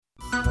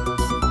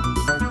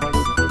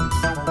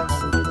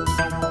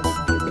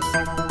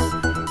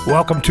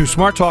Welcome to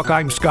Smart Talk.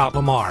 I'm Scott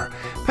Lamar.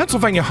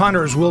 Pennsylvania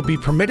hunters will be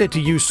permitted to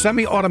use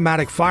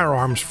semi-automatic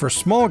firearms for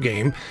small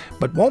game,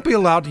 but won't be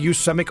allowed to use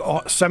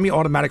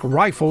semi-automatic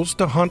rifles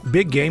to hunt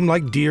big game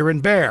like deer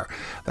and bear.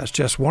 That's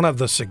just one of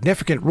the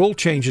significant rule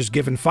changes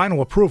given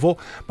final approval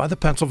by the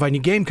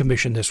Pennsylvania Game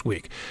Commission this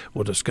week.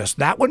 We'll discuss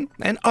that one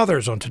and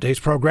others on today's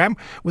program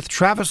with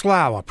Travis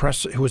Lau,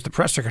 who is the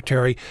press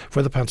secretary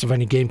for the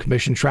Pennsylvania Game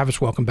Commission.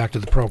 Travis, welcome back to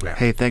the program.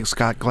 Hey, thanks,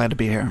 Scott. Glad to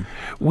be here.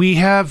 We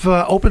have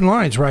open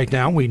lines right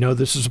now. We know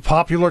this is a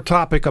popular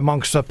topic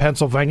amongst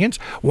Pennsylvanians.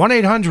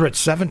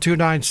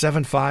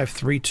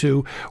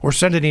 1-800-729-7532 or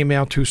send an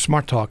email to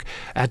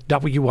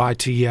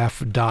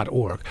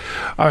smarttalk@witf.org.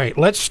 All right,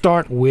 let's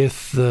start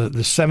with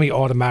the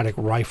semi-automatic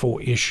rifle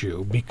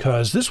issue,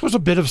 because this was a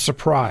bit of a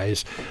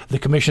surprise, the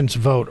Commission's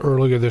vote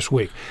earlier this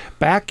week.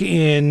 Back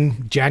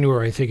in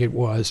January, I think it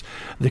was,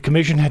 the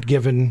Commission had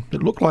given,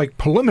 it looked like,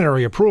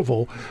 preliminary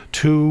approval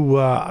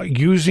to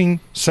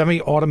using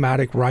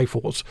semi-automatic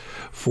rifles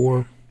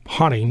for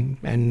hunting,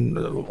 and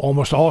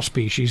almost all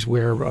species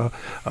where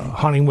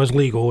hunting was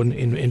legal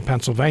in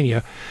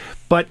Pennsylvania.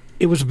 But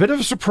it was a bit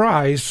of a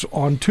surprise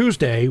on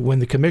Tuesday when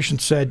the Commission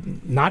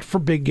said not for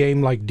big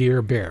game like deer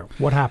or bear.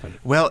 What happened?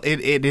 Well,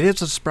 it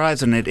is a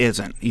surprise and it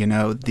isn't. You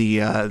know,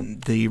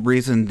 the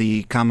reason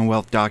the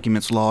Commonwealth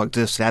Documents Law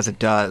exists as it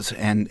does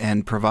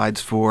and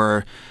provides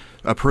for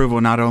approval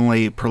not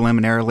only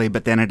preliminarily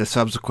but then at a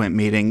subsequent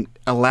meeting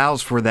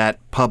allows for that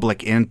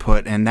public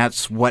input, and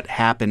that's what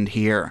happened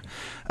here.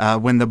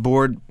 When the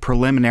board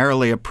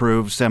preliminarily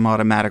approved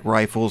semi-automatic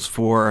rifles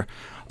for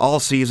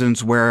all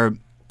seasons where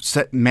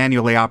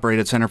manually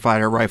operated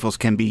centerfire rifles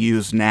can be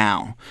used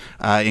now,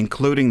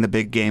 including the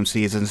big game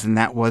seasons, and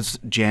that was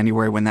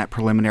January when that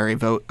preliminary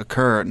vote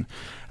occurred.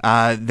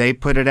 They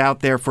put it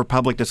out there for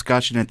public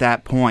discussion at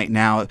that point.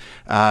 Now,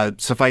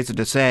 suffice it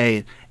to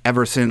say,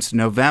 ever since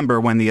November,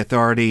 when the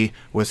authority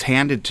was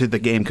handed to the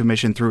Game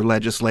Commission through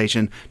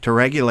legislation to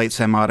regulate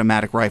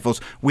semi-automatic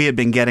rifles, we had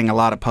been getting a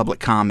lot of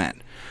public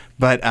comment.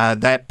 But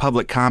that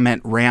public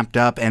comment ramped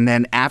up, and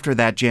then after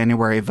that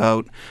January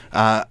vote,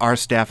 our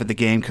staff at the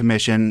Game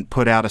Commission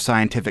put out a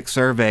scientific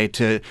survey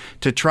to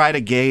try to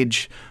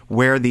gauge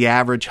where the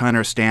average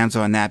hunter stands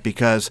on that,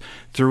 because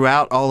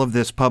throughout all of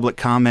this public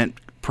comment,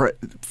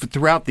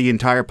 throughout the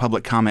entire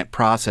public comment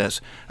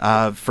process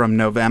from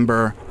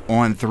November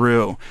on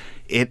through,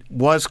 it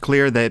was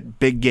clear that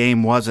big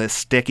game was a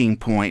sticking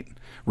point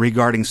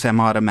regarding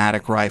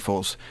semi-automatic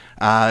rifles.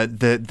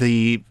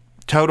 The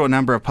total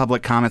number of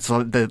public comments,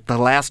 the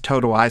last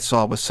total I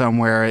saw was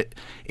somewhere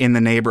in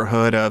the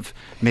neighborhood of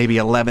maybe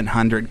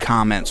 1,100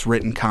 comments.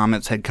 Written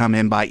comments had come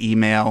in by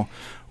email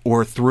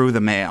or through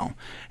the mail.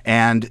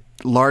 And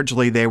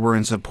largely they were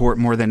in support,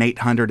 more than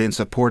 800 in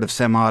support of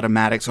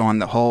semi-automatics on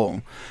the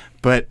whole.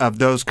 But of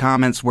those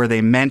comments where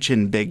they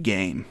mentioned big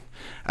game,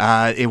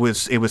 it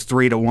was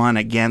 3-1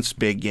 against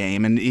big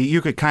game. And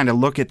you could kind of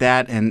look at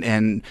that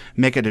and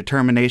make a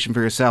determination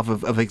for yourself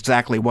of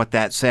exactly what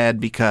that said,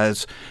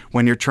 because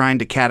when you're trying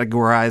to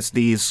categorize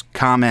these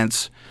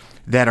comments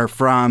that are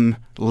from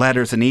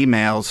letters and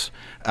emails,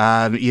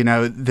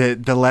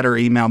 the letter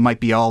email might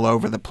be all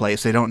over the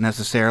place. They don't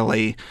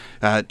necessarily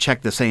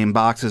check the same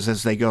boxes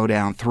as they go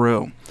down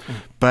through.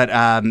 But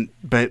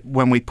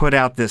when we put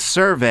out this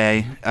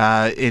survey,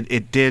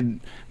 it did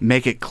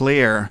make it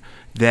clear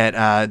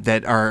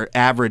that our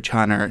average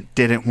hunter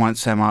didn't want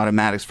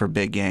semi-automatics for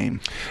big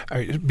game.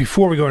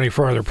 Before we go any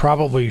further,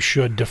 probably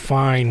should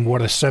define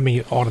what a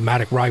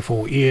semi-automatic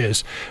rifle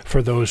is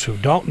for those who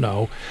don't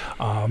know.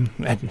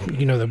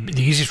 The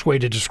easiest way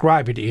to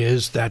describe it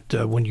is that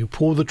when you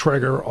pull the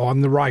trigger on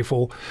the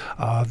rifle,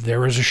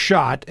 there is a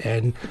shot,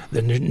 and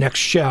the next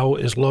shell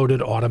is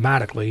loaded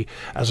automatically,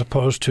 as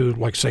opposed to,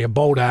 like, say, a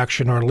bolt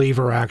action or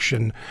lever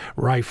action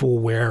rifle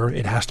where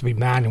it has to be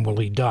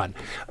manually done.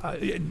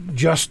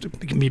 Just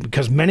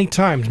because many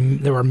times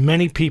there are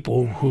many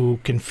people who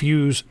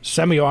confuse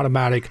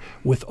semi-automatic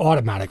with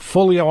automatic.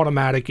 Fully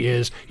automatic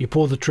is you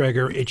pull the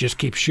trigger, it just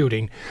keeps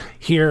shooting.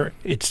 Here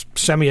it's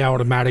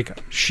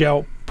semi-automatic,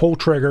 shell, pull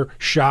trigger,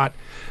 shot,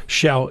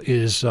 shell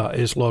is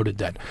loaded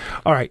then.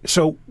 All right,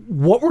 so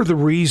what were the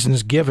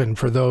reasons given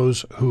for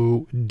those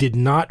who did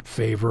not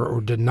favor or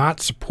did not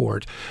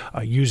support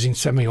using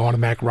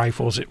semi-automatic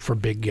rifles for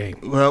big game?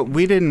 Well,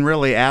 we didn't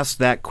really ask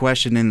that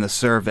question in the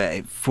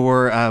survey.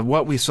 For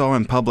what we saw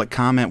in public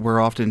comment, where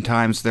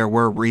oftentimes there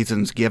were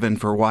reasons given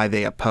for why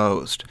they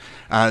opposed.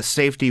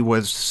 Safety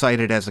was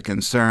cited as a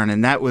concern,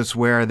 and that was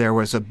where there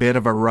was a bit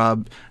of a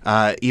rub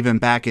even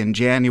back in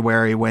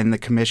January when the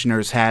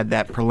commissioners had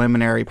that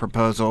preliminary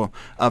proposal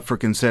up for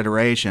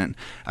consideration,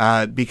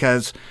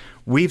 because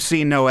we've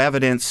seen no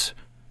evidence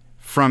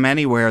from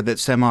anywhere that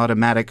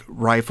semi-automatic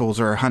rifles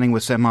or hunting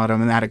with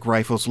semi-automatic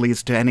rifles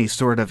leads to any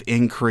sort of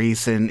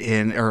increase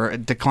in or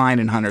decline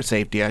in hunter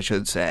safety, I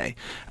should say.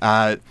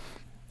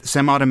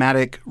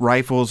 Semi-automatic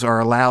rifles are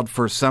allowed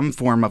for some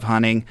form of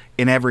hunting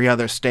in every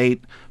other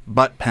state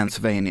but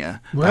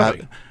Pennsylvania.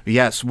 Really?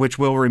 Yes, which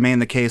will remain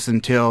the case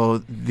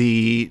until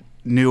the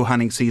new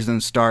hunting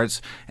season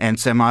starts and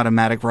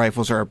semi-automatic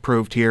rifles are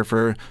approved here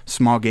for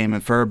small game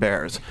and fur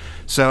bearers.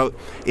 So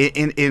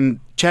in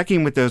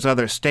checking with those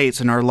other states,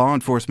 and our law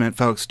enforcement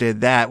folks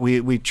did that,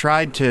 we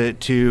tried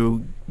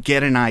to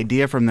get an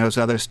idea from those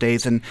other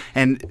states, and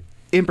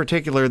in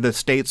particular the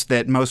states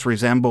that most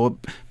resemble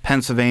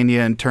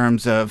Pennsylvania in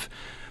terms of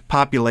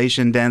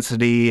population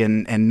density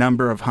and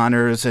number of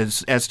hunters,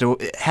 as to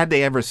had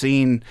they ever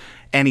seen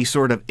any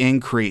sort of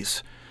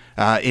increase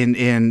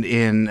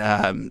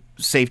in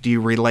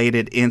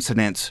safety-related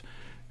incidents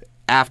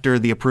after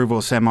the approval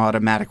of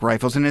semi-automatic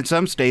rifles. And in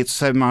some states,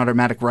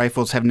 semi-automatic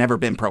rifles have never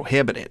been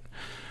prohibited.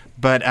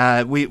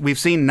 But we've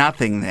seen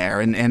nothing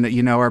there, and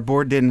you know, our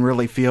board didn't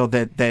really feel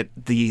that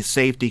the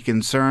safety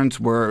concerns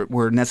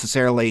were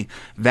necessarily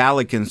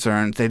valid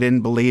concerns. They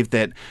didn't believe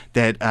that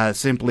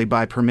simply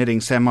by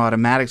permitting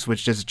semi-automatics,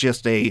 which is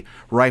just a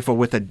rifle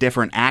with a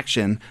different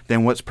action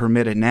than what's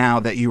permitted now,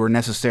 that you were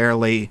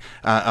necessarily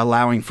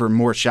allowing for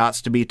more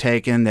shots to be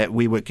taken. That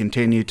we would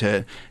continue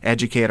to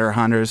educate our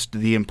hunters to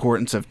the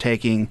importance of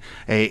taking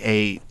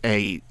a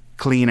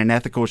clean and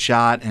ethical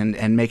shot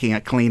and making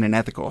a clean and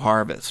ethical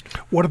harvest.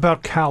 What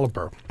about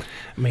caliber?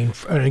 I mean,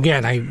 and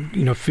again,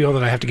 I feel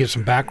that I have to give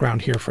some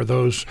background here for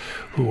those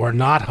who are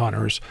not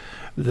hunters.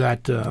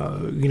 That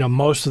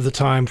most of the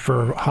time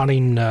for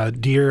hunting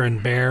deer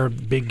and bear,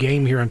 big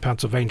game here in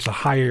Pennsylvania, it's a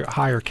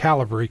higher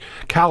caliber,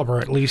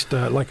 at least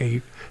like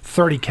a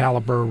 30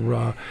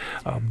 caliber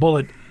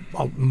bullet.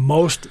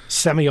 Most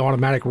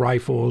semi-automatic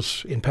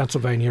rifles in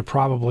Pennsylvania are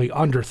probably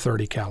under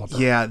 30 caliber.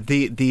 Yeah,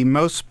 the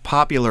most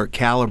popular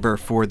caliber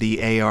for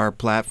the AR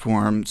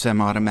platform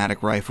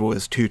semi-automatic rifle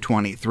is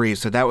 .223.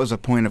 So that was a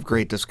point of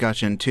great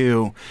discussion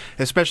too,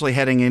 especially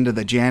heading into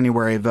the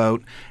January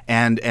vote,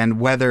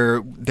 and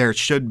whether there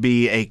should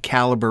be a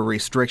caliber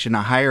restriction,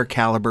 a higher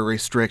caliber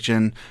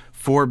restriction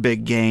for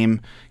big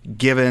game,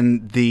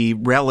 given the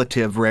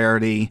relative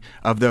rarity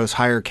of those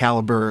higher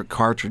caliber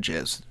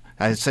cartridges.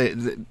 I'd say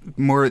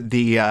more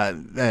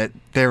they're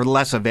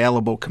less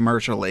available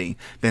commercially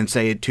than,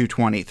 say, a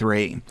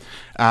 .223.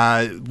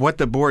 What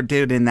the board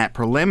did in that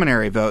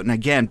preliminary vote, and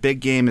again, big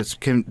game has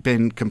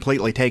been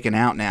completely taken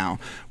out now,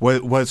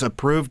 was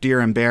approved deer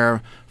and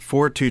bear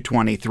for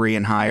 .223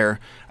 and higher.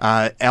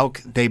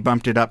 Elk, they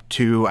bumped it up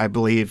to, I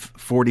believe,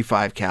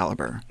 45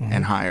 caliber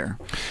and higher.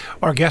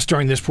 Our guest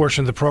during this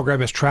portion of the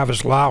program is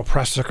Travis Lau,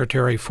 press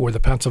secretary for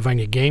the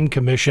Pennsylvania Game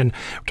Commission.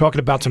 We're talking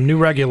about some new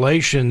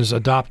regulations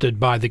adopted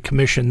by the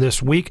commission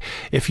this week.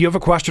 If you have a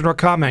question or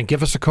comment,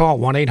 give us a call,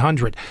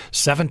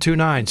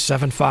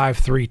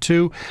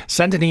 1-800-729-7532.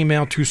 Send an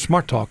email to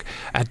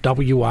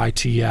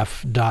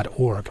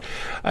smarttalk@witf.org.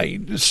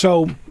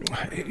 So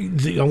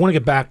I want to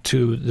get back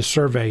to the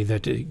survey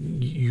that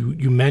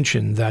you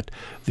mentioned, that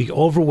the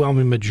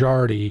overwhelming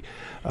majority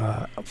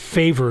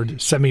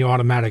favored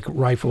semi-automatic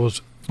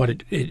rifles,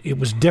 but it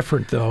was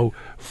different, though,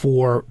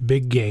 for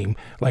big game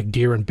like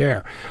deer and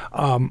bear.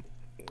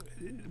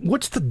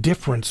 What's the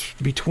difference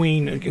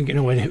between,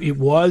 it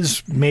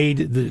was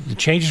made, the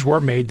changes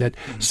were made that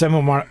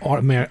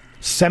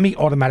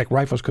semi-automatic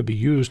rifles could be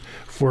used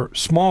for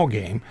small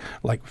game,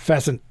 like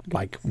pheasant,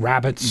 like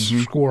rabbits,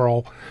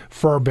 squirrel,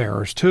 fur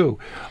bearers, too.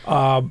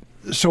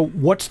 So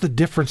what's the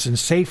difference in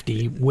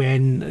safety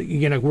when,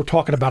 we're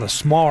talking about a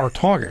smaller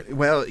target?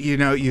 Well,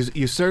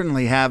 you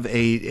certainly have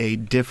a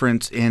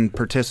difference in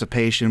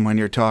participation when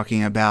you're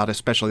talking about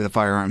especially the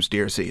firearms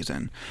deer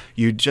season.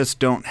 You just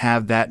don't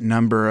have that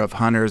number of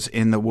hunters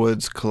in the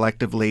woods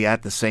collectively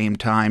at the same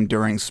time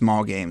during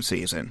small game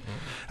season.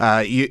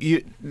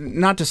 You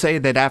not to say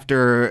that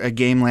after a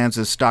game lands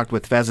is stocked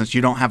with pheasants,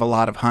 you don't have a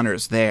lot of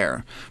hunters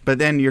there, but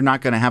then you're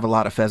not going to have a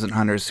lot of pheasant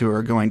hunters who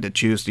are going to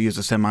choose to use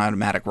a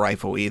semi-automatic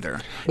rifle either.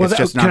 Well,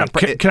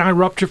 can I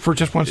interrupt you for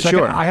just one second?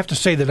 Sure. I have to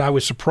say that I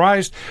was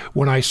surprised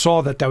when I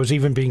saw that was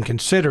even being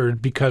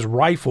considered, because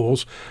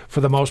rifles, for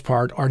the most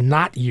part, are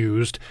not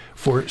used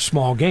for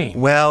small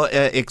game. Well,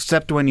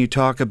 except when you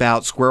talk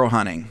about squirrel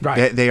hunting.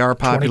 Right. They are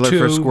popular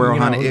for squirrel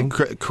hunting.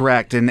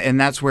 Correct. And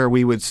that's where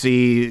we would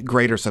see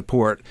greater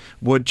support.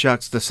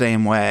 Woodchucks the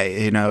same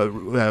way.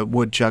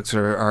 Woodchucks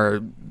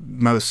are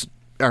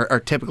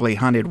typically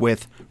hunted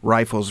with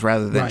rifles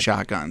rather than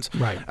shotguns.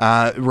 Right.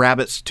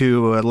 Rabbits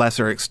to a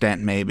lesser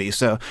extent, maybe.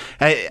 So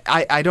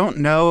I don't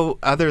know,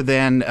 other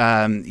than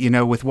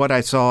with what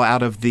I saw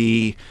out of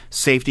the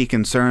safety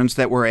concerns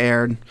that were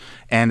aired,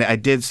 and I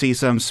did see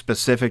some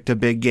specific to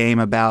big game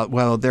about,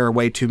 well, there are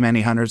way too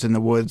many hunters in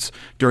the woods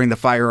during the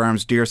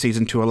firearms deer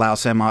season to allow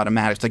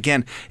semi-automatics.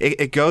 Again,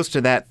 it goes to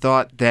that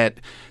thought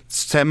that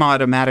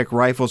semi-automatic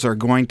rifles are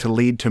going to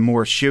lead to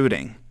more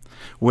shooting,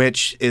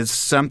 which is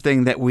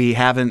something that we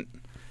haven't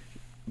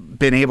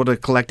been able to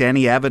collect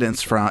any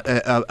evidence from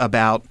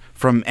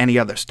any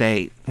other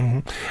state.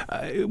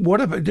 What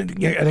about,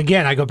 and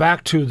again, I go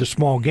back to the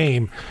small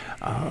game.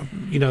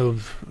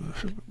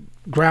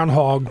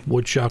 groundhog,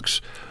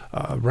 woodchucks,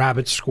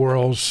 rabbits,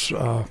 squirrels,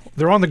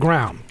 they're on the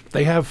ground.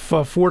 They have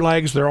 4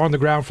 legs. They're on the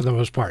ground for the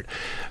most part.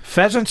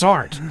 Pheasants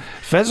aren't.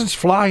 Pheasants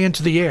fly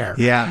into the air.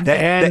 Yeah,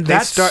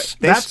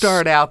 they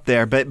start out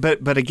there,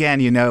 but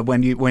again,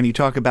 when you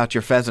talk about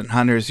your pheasant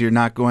hunters, you're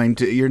not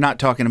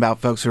talking about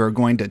folks who are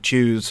going to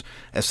choose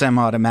a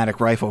semi-automatic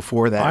rifle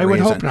for that I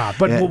reason. would hope not.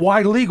 But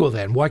why legal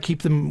then? Why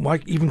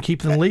even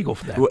keep them legal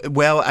for that?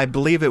 Well, I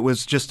believe it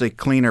was just a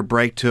cleaner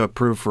break to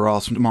approve for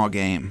all small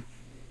game.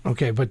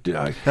 Okay, but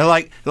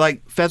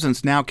like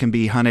pheasants now can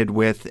be hunted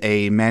with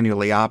a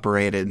manually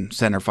operated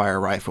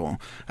centerfire rifle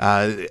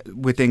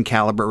within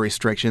caliber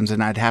restrictions,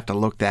 and I'd have to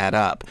look that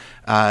up.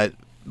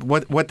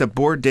 What the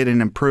board did in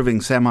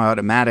improving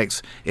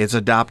semi-automatics is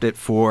adopt it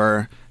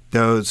for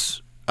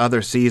those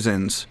other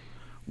seasons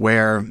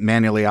where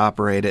manually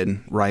operated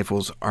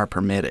rifles are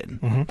permitted.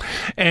 Mm-hmm.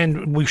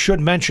 And we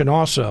should mention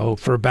also,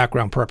 for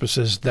background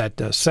purposes,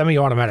 that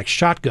semi-automatic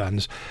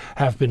shotguns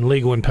have been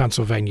legal in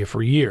Pennsylvania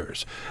for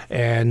years.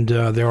 And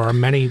there are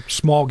many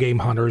small game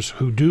hunters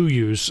who do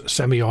use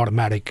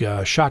semi-automatic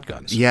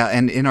shotguns. Yeah,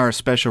 and in our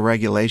special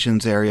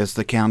regulations areas,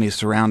 the counties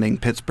surrounding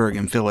Pittsburgh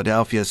and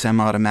Philadelphia,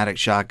 semi-automatic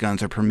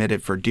shotguns are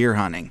permitted for deer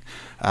hunting.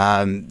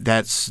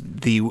 That's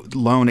the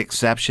lone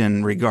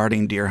exception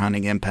regarding deer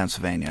hunting in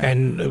Pennsylvania.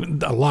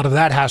 And a lot of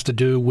that has to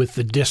do with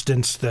the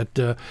distance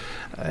that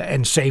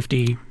and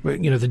safety,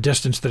 the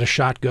distance that a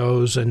shot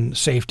goes and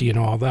safety and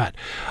all that.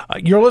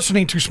 You're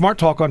listening to Smart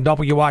Talk on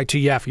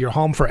WITF, your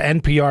home for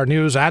NPR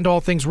News and all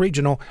things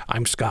regional.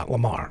 I'm Scott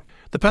Lamar.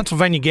 The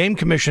Pennsylvania Game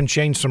Commission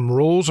changed some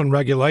rules and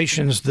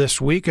regulations this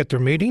week at their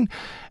meeting,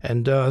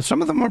 and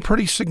some of them are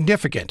pretty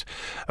significant.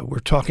 We're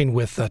talking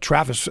with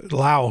Travis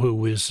Lau,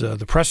 who is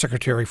the press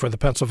secretary for the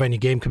Pennsylvania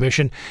Game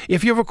Commission.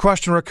 If you have a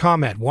question or a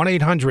comment,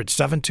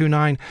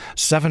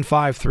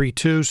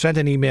 1-800-729-7532. Send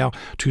an email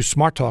to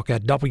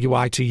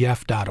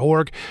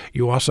smarttalk@witf.org.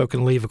 You also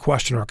can leave a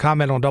question or a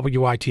comment on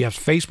WITF's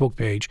Facebook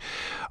page.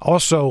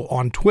 Also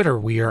on Twitter,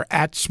 we are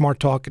at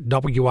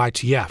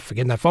SmartTalkWITF.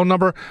 Again, that phone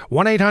number,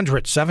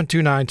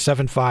 1-800-729-7532.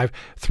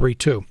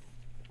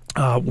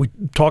 We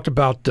talked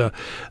about the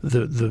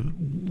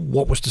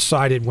what was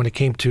decided when it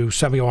came to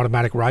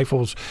semi-automatic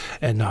rifles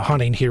and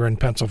hunting here in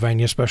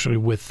Pennsylvania, especially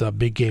with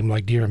big game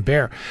like deer and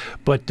bear.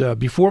 But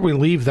before we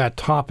leave that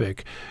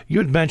topic, you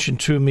had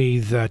mentioned to me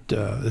that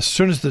as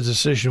soon as the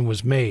decision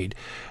was made,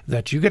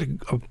 that you get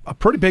a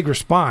pretty big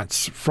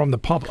response from the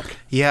public.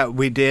 Yeah,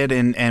 we did,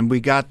 and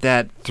we got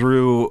that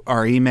through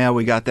our email.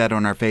 We got that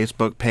on our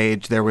Facebook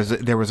page. There was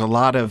a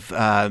lot of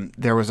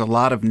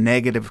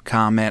negative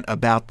comment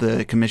about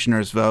the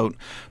commissioner's vote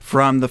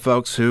from the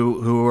folks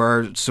who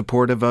are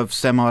supportive of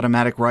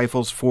semi-automatic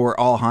rifles for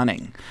all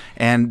hunting,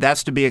 and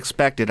that's to be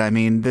expected. I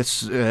mean,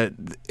 this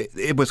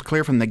it was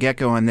clear from the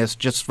get-go on this,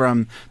 just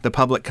from the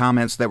public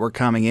comments that were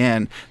coming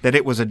in, that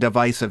it was a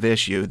divisive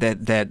issue,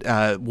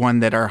 that one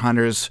that our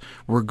hunters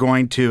were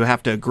going to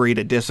have to agree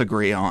to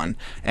disagree on,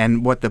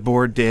 and what the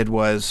board did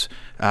was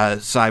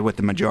side with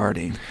the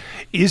majority.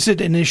 Is it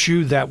an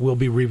issue that will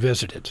be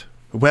revisited?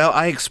 Well,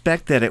 I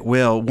expect that it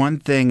will. One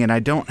thing, and I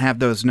don't have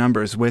those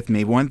numbers with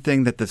me, one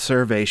thing that the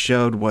survey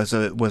showed was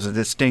a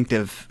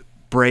distinctive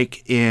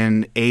break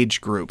in age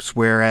groups,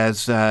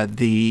 whereas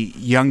the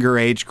younger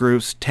age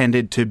groups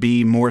tended to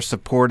be more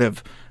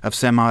supportive of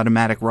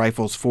semi-automatic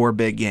rifles for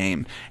big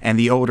game, and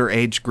the older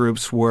age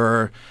groups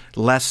were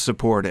less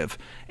supportive.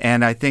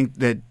 And I think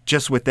that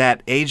just with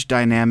that age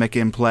dynamic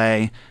in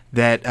play,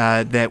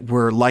 that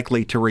we're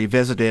likely to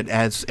revisit it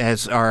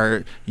as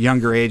our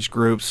younger age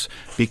groups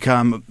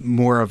become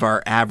more of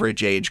our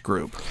average age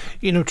group.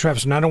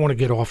 Travis, and I don't want to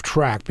get off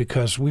track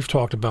because we've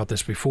talked about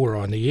this before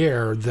on the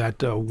air,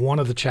 that one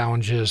of the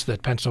challenges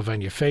that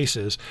Pennsylvania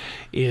faces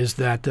is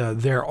that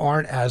there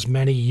aren't as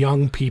many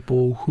young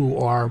people who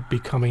are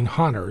becoming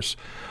hunters.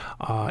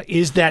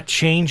 Is that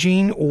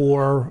changing,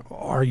 or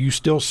are you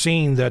still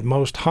seeing that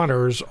most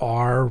hunters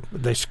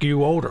they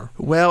skew older?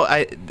 Well,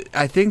 I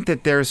think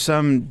that there's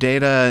some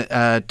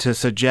data to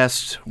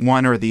suggest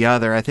one or the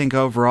other. I think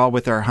overall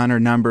with our hunter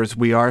numbers,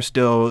 we are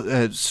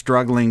still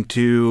struggling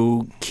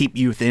to keep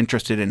youth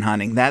interested in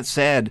hunting. That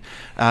said,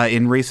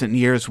 in recent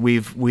years,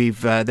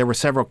 there were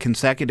several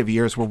consecutive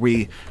years where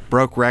we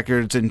broke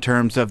records in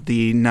terms of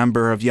the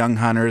number of young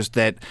hunters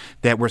that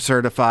were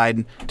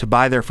certified to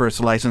buy their first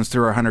license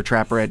through our hunter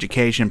trapper education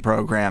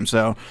program.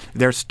 So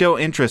there's still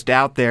interest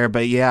out there,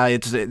 but yeah,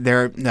 it's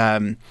there.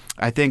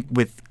 I think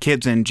with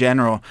kids in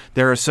general,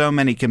 there are so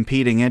many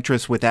competing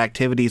interests with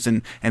activities,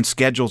 and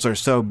schedules are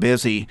so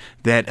busy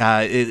that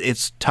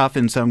it's tough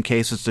in some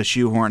cases to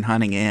shoehorn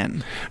hunting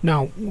in.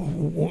 Now,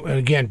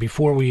 again,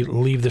 before we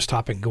leave this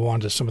topic and go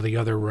on to some of the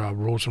other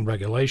rules and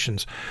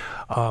regulations,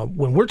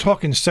 when we're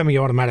talking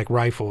semi-automatic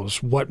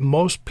rifles, what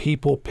most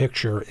people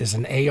picture is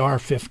an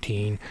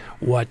AR-15,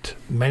 what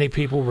many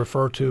people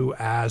refer to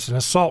as an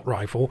assault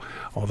rifle,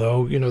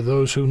 although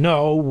those who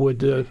know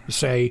would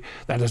say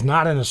that is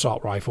not an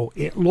assault rifle.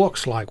 It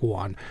looks like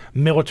one,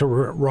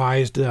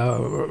 militarized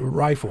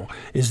rifle.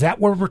 Is that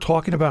what we're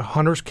talking about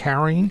hunters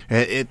carrying?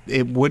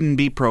 It wouldn't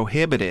be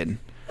prohibited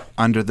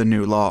under the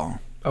new law.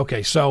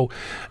 Okay, so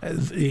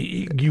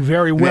you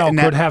very well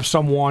could have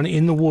someone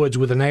in the woods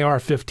with an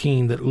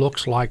AR-15 that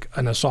looks like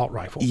an assault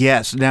rifle.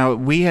 Yes. Now,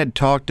 we had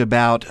talked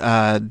about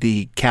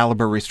the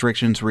caliber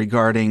restrictions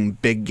regarding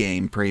big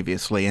game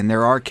previously, and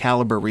there are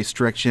caliber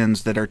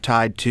restrictions that are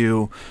tied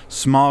to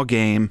small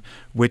game,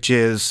 which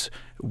is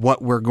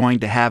what we're going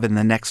to have in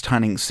the next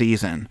hunting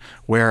season,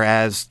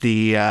 whereas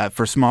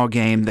for small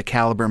game, the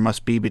caliber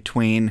must be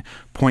between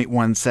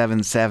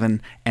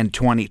 .177 and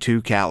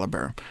 22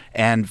 caliber,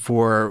 and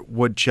for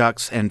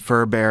woodchucks and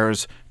fur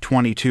bears,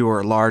 22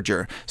 or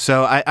larger.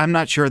 So I'm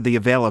not sure the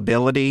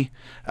availability,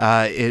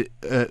 the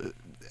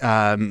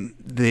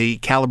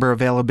caliber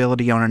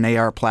availability on an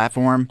AR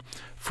platform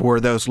for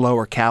those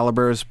lower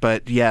calibers,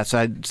 but yes,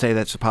 I'd say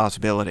that's a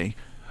possibility.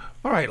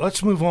 All right,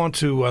 let's move on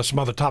to some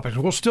other topics.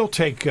 We'll still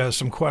take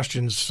some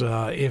questions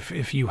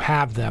if you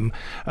have them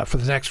for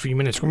the next few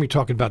minutes. We're going to be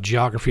talking about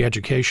geography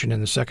education in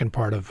the second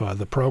part of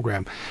the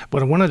program.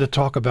 But I wanted to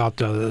talk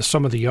about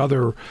some of the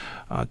other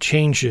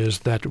changes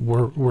that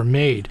were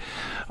made.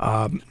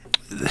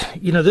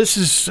 This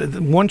is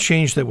one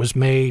change that was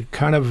made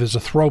kind of as a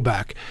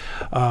throwback,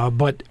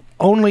 but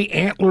only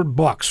antlered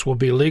bucks will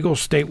be legal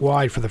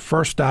statewide for the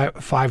first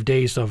 5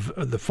 days of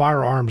the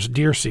firearms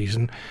deer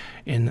season,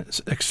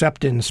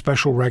 except in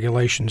special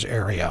regulations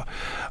area.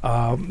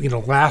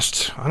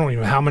 Last, I don't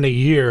even know how many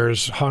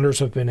years, hunters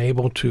have been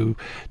able to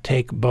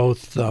take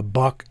both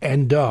buck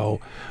and doe.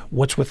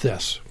 What's with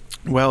this?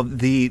 Well,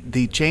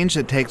 the change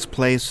that takes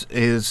place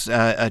is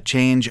a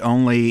change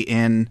only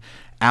in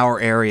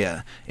our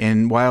area.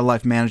 In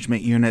wildlife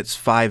management units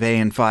 5A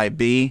and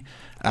 5B,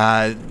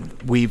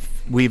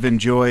 we've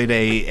enjoyed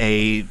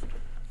a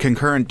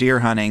concurrent deer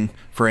hunting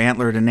for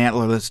antlered and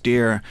antlerless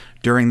deer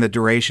during the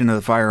duration of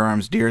the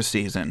firearms deer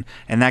season,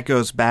 and that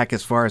goes back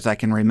as far as I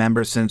can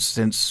remember since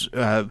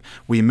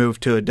we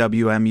moved to a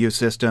WMU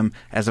system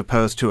as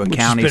opposed to a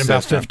county system.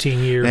 It's been about 15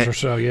 years or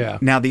so, yeah.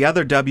 Now, the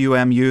other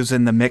WMUs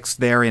in the mix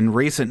there in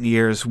recent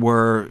years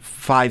were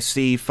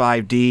 5C,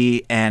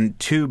 5D, and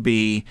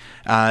 2B.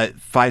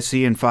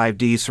 5C and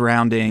 5D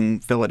surrounding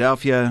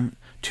Philadelphia,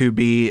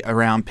 2B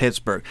around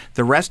Pittsburgh.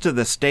 The rest of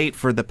the state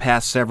for the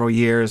past several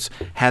years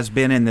has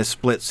been in this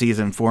split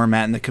season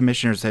format, and the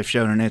commissioners have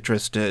shown an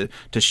interest to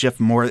shift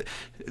more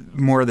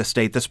of the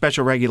state. The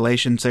special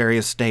regulations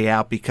areas stay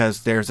out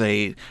because there's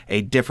a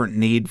different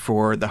need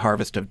for the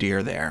harvest of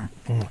deer there.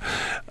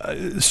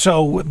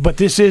 But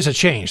this is a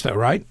change, though,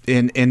 right?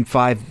 In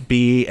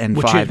 5B and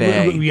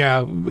 5A.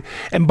 Yeah.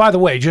 And by the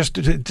way, just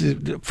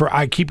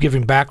I keep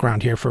giving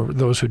background here for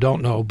those who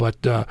don't know, but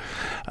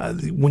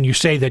when you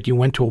say that you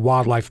went to a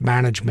wildlife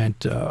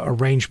management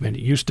arrangement,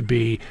 it used to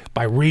be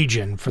by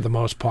region for the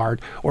most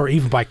part, or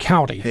even by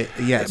county.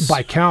 Yes.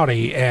 By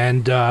county,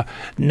 and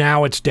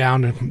now it's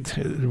down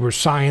to there was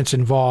science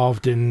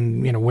involved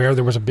in where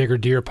there was a bigger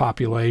deer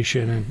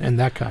population and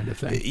that kind of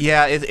thing.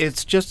 Yeah,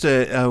 it's just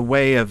a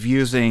way of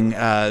using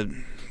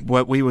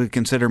what we would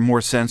consider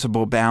more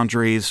sensible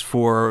boundaries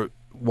for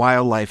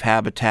wildlife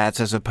habitats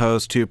as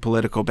opposed to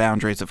political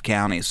boundaries of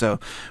counties. So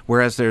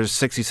whereas there's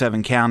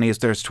 67 counties,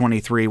 there's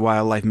 23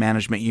 wildlife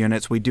management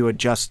units. We do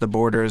adjust the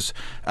borders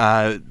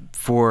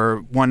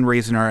for one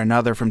reason or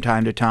another from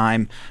time to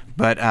time.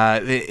 But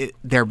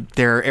there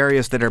are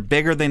areas that are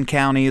bigger than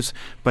counties,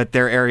 but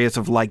they're areas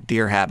of like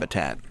deer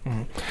habitat.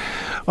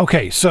 Mm-hmm.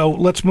 Okay, so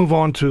let's move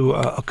on to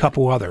a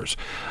couple others.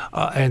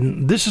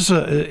 And this is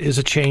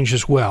a change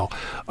as well.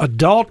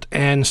 Adult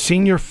and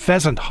senior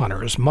pheasant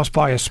hunters must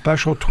buy a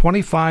special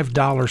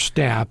 $25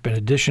 stamp in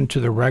addition to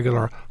the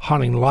regular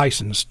hunting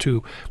license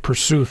to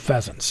pursue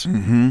pheasants.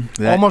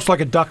 Mm-hmm. Almost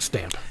like a duck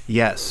stamp.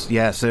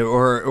 Yes,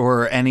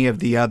 or any of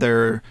the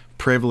other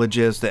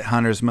privileges that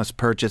hunters must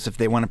purchase if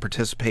they want to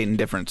participate in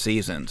different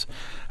seasons.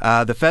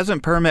 The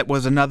pheasant permit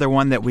was another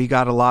one that we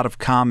got a lot of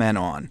comment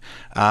on.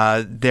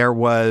 There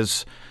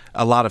was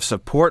a lot of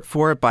support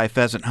for it by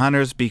pheasant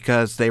hunters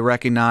because they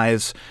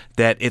recognize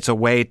that it's a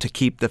way to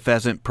keep the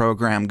pheasant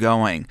program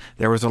going.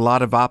 There was a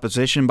lot of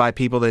opposition by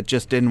people that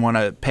just didn't want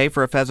to pay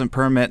for a pheasant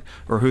permit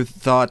or who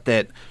thought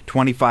that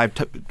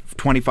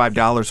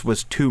 $25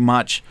 was too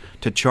much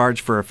to charge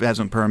for a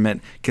pheasant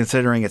permit,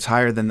 considering it's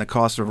higher than the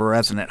cost of a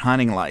resident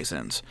hunting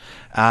license.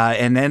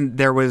 And then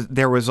there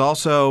was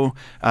also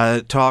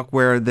talk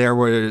where there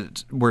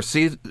were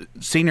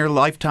senior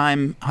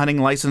lifetime hunting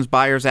license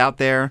buyers out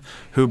there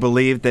who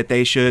believed that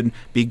they should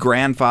be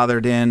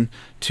grandfathered in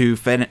to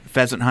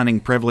pheasant hunting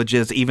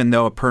privileges, even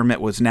though a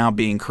permit was now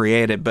being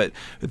created. But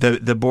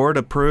the board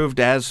approved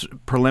as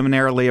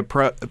preliminarily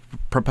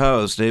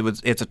proposed.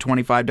 It's a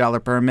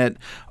 $25 permit.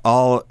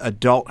 All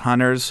adult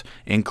hunters,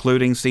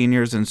 including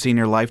seniors and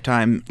senior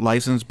lifetime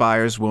license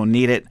buyers, will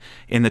need it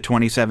in the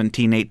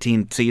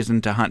 2017-18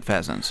 season to hunt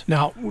pheasants.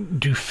 Now,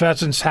 do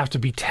pheasants have to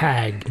be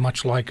tagged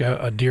much like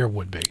a deer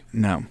would be?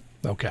 No.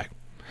 Okay.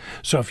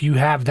 So if you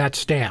have that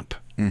stamp,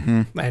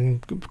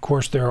 And of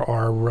course, there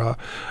are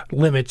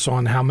limits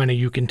on how many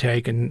you can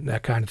take and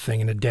that kind of thing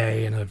in a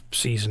day and a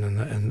season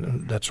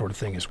and that sort of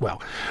thing as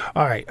well.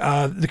 All right.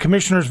 The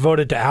commissioners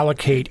voted to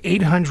allocate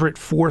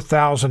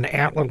 804,000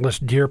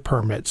 antlerless deer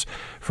permits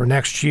for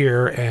next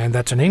year, and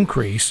that's an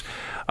increase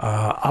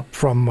up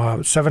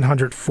from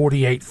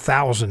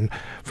 748,000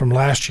 from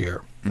last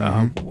year.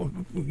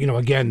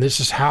 Again, this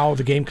is how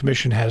the Game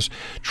Commission has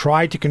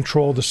tried to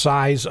control the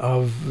size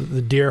of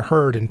the deer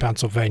herd in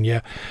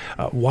Pennsylvania.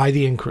 Why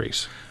the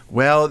increase?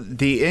 Well,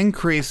 the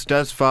increase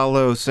does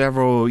follow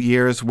several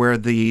years where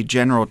the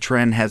general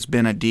trend has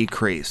been a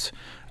decrease.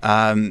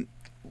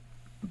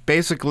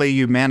 Basically,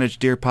 you manage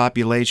deer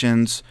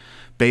populations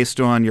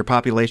based on your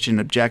population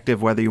objective,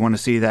 whether you want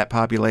to see that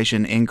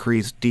population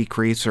increase,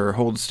 decrease, or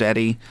hold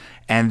steady.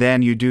 And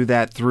then you do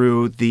that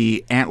through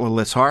the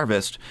antlerless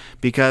harvest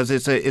because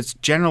it's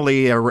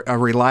generally a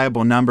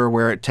reliable number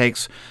where it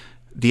takes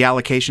the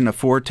allocation of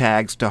 4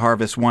 tags to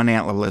harvest 1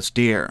 antlerless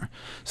deer.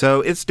 So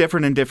it's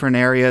different in different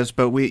areas,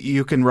 but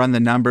you can run the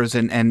numbers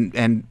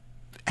and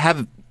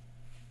have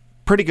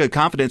pretty good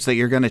confidence that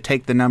you're going to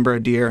take the number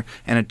of deer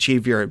and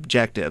achieve your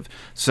objective.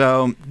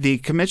 So the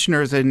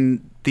commissioners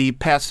in the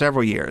past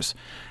several years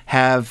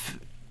have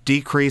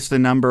decreased the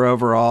number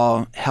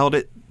overall, held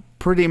it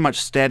pretty much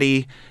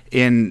steady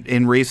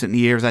in recent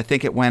years. I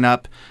think it went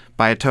up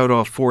by a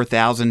total of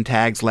 4,000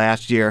 tags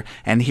last year,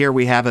 and here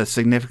we have a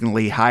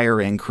significantly higher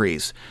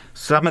increase.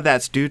 Some of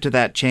that's due to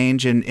that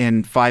change in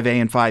 5A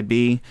and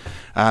 5B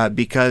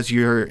because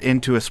you're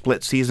into a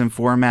split season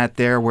format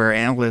there where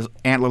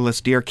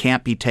antlerless deer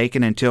can't be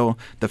taken until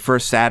the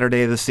first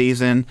Saturday of the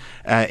season.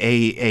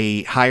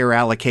 A higher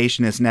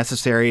allocation is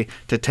necessary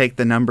to take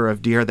the number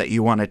of deer that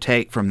you want to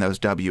take from those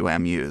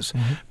WMUs.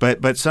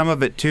 But some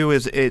of it too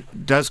is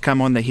it does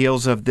come on the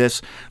heels of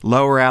this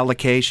lower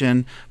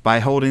allocation. By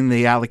holding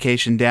the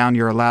allocation down,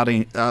 you're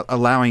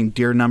allowing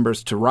deer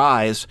numbers to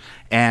rise,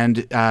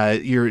 and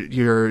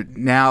you're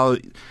now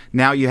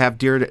you have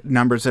deer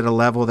numbers at a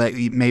level that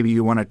maybe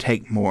you want to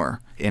take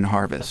more in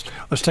harvest.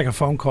 Let's take a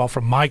phone call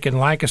from Mike in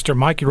Lancaster.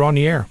 Mike, you're on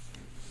the air.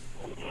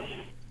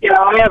 Yeah,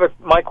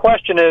 my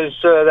question is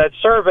that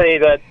survey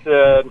that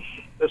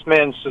this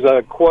man's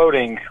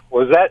quoting,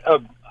 was that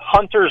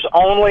hunters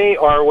only,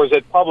 or was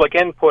it public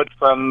input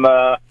from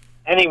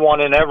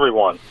anyone and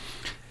everyone?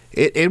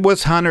 It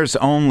was hunters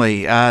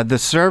only. The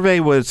survey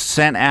was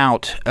sent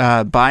out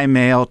by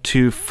mail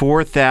to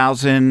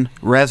 4,000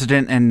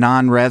 resident and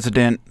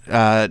non-resident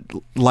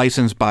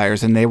license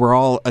buyers, and they were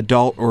all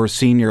adult or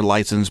senior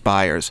license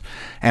buyers.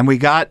 And we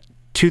got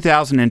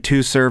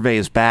 2002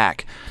 surveys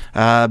back.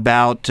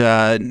 About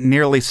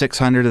nearly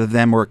 600 of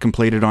them were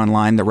completed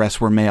online. The rest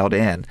were mailed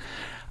in.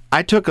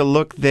 I took a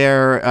look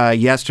there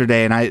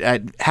yesterday, and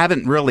I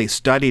haven't really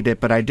studied it,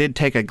 but I did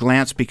take a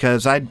glance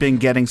because I'd been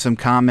getting some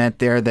comment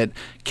there that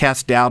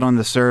cast doubt on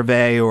the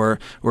survey or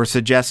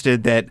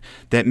suggested that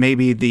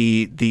maybe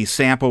the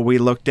sample we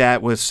looked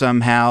at was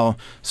somehow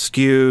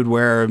skewed,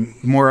 where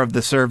more of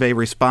the survey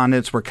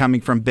respondents were coming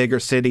from bigger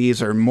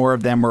cities or more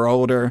of them were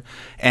older,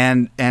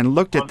 and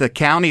looked at the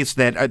counties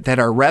that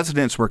our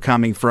residents were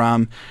coming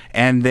from,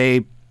 and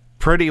they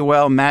pretty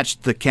well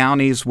matched the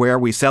counties where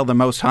we sell the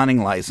most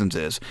hunting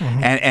licenses.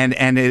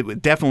 And it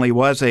definitely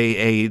was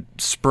a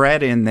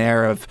spread in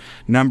there of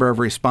number of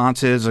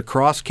responses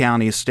across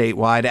counties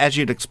statewide, as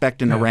you'd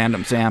expect in a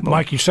random sample.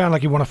 Mike, you sound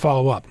like you want to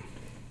follow up.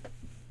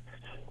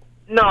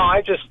 No,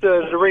 I just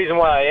the reason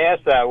why I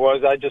asked that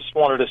was I just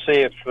wanted to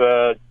see if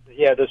the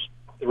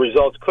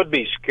results could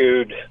be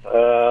skewed,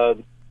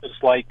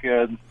 just like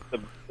the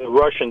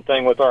Russian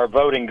thing with our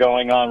voting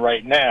going on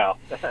right now.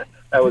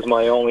 That was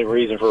my only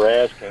reason for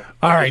asking.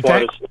 All right.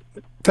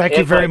 Thank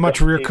you very much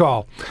for your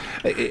call.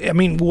 I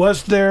mean,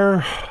 was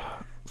there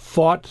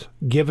thought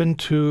given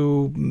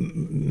to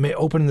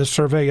open the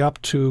survey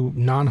up to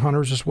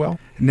non-hunters as well?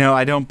 No,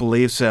 I don't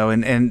believe so.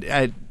 And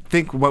I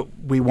think what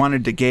we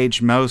wanted to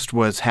gauge most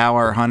was how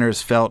our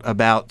hunters felt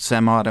about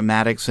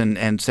semi-automatics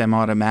and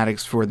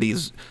semi-automatics for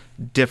these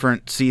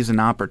different season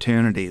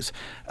opportunities.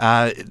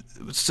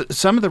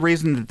 Some of the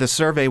reason that the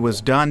survey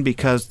was done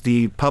because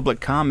the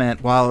public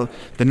comment, while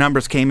the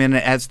numbers came in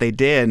as they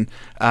did,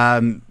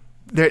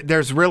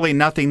 there's really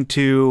nothing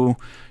to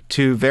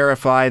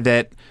verify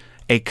that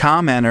a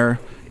commenter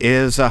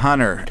is a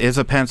hunter, is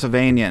a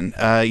Pennsylvanian.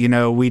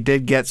 We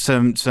did get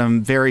some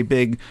very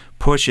big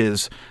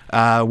pushes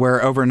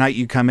where overnight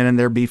you come in and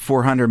there'd be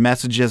 400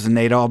 messages and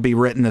they'd all be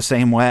written the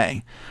same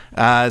way.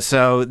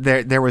 So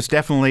there was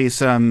definitely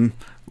some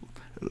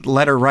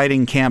letter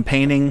writing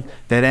campaigning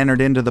that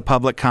entered into the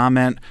public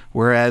comment,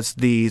 whereas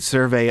the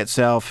survey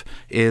itself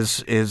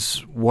is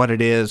what it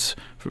is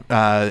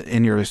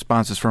in your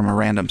responses from a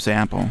random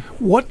sample.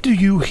 What do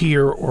you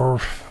hear,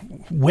 or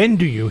when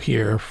do you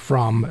hear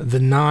from the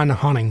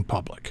non-hunting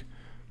public?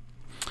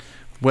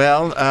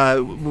 Well,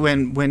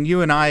 when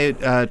you and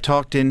I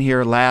talked in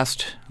here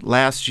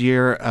last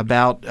year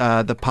about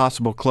the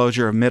possible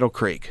closure of Middle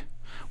Creek,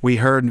 we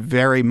heard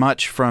very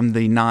much from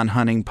the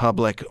non-hunting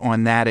public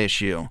on that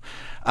issue.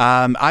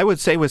 I would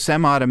say with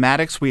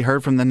semi-automatics, we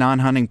heard from the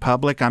non-hunting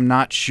public. I'm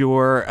not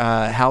sure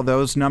how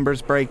those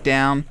numbers break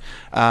down.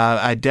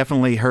 I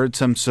definitely heard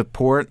some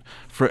support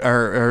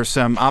or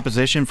some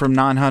opposition from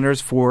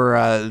non-hunters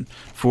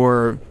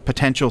for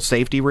potential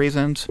safety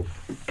reasons.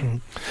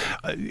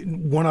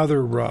 One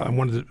other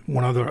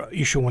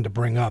issue I wanted to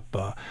bring up,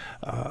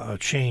 a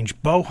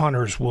change. Bow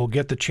hunters will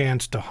get the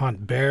chance to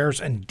hunt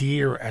bears and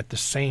deer at the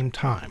same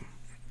time.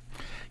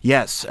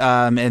 Yes,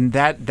 and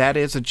that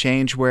is a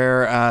change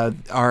where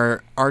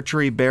our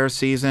archery bear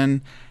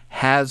season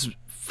has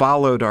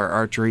followed our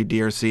archery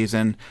deer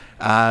season.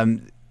 A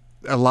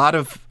lot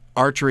of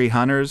archery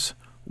hunters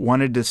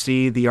wanted to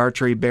see the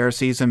archery bear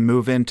season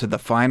move into the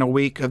final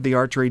week of the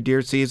archery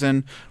deer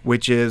season,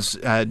 which is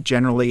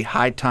generally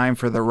high time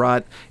for the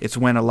rut. It's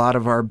when a lot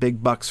of our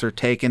big bucks are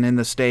taken in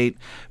the state.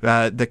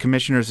 The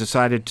commissioners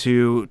decided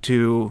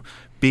to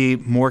be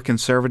more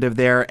conservative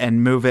there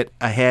and move it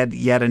ahead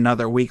yet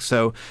another week,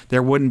 so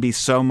there wouldn't be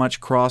so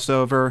much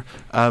crossover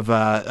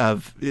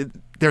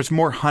there's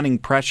more hunting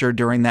pressure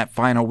during that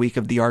final week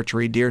of the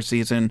archery deer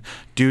season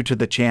due to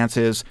the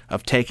chances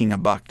of taking a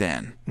buck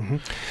then.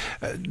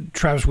 Mm-hmm.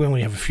 Travis, we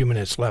only have a few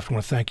minutes left. I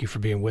want to thank you for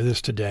being with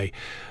us today.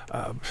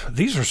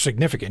 These are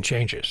significant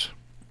changes.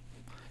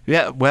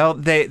 Yeah, well,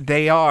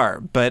 they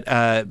are, but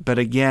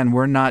again,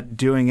 we're not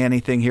doing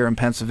anything here in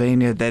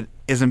Pennsylvania that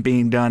isn't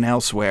being done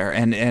elsewhere,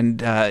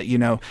 and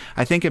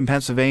I think in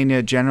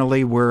Pennsylvania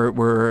generally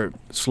we're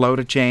slow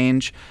to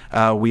change.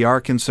 We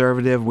are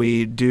conservative.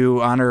 We do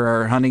honor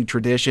our hunting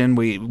tradition.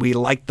 We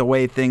like the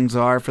way things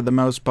are for the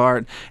most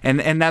part,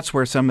 and that's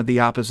where some of the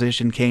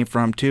opposition came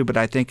from too. But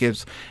I think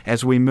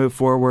as we move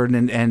forward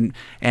and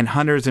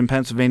hunters in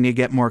Pennsylvania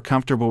get more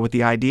comfortable with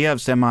the idea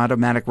of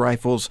semi-automatic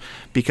rifles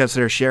because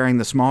they're sharing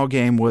the small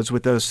game woods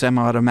with those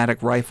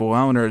semi-automatic rifle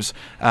owners,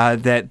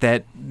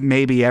 that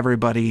maybe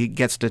everybody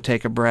gets to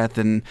take a breath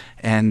and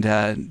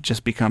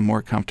just become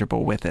more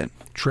comfortable with it.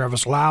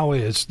 Travis Lau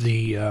is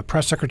the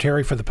press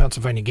secretary for the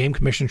Pennsylvania Game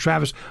Commission.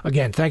 Travis,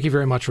 again, thank you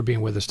very much for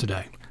being with us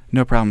today.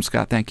 No problem,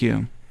 Scott. Thank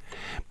you.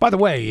 By the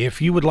way,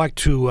 if you would like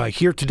to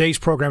hear today's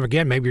program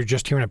again, maybe you're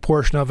just hearing a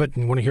portion of it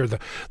and you want to hear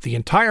the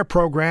entire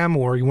program,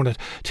 or you want to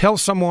tell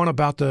someone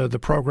about the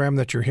program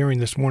that you're hearing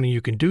this morning,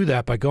 you can do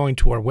that by going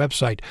to our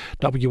website,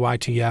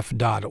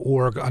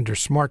 witf.org. Under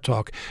Smart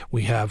Talk,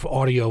 we have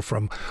audio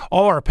from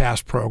all our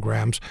past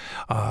programs.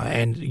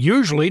 And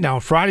usually, now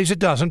Fridays it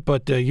doesn't,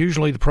 but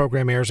usually the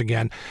program airs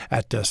again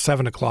at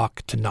 7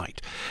 o'clock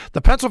tonight.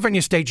 The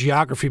Pennsylvania State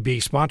Geography Bee,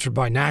 sponsored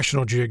by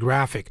National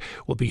Geographic,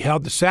 will be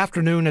held this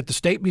afternoon at the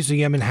State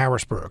Museum in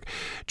Harrisburg.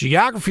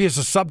 Geography is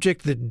a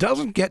subject that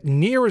doesn't get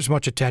near as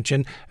much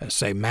attention as,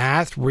 say,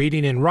 math,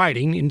 reading, and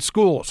writing in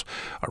schools.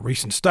 A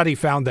recent study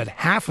found that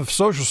half of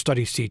social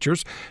studies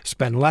teachers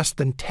spend less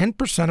than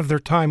 10% of their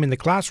time in the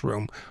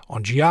classroom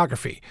on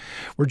geography.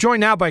 We're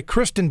joined now by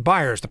Kristen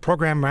Byers, the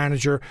program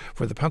manager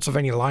for the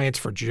Pennsylvania Alliance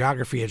for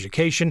Geography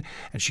Education,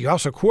 and she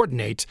also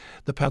coordinates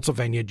the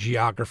Pennsylvania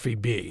Geography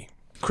Bee.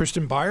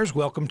 Kristen Byers,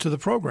 welcome to the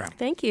program.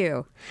 Thank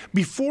you.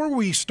 Before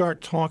we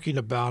start talking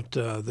about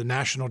the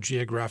National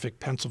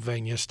Geographic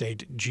Pennsylvania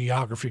State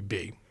Geography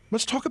Bee,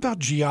 let's talk about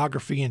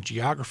geography and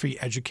geography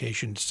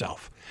education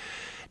itself.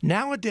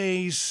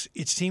 Nowadays,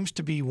 it seems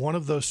to be one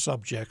of those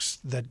subjects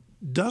that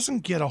doesn't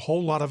get a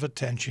whole lot of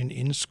attention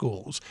in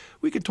schools.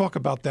 We can talk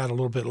about that a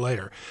little bit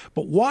later.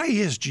 But why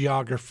is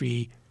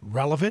geography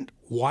relevant?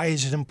 Why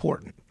is it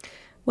important?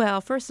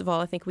 Well, first of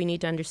all, I think we need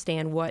to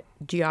understand what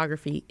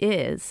geography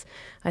is.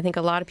 I think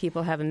a lot of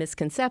people have a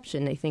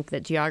misconception. They think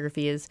that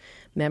geography is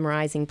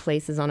memorizing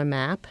places on a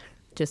map,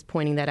 just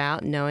pointing that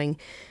out and knowing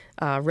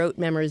rote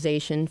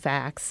memorization,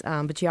 facts.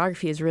 But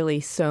geography is really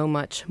so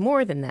much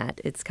more than that.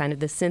 It's kind of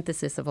the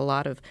synthesis of a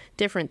lot of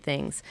different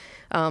things.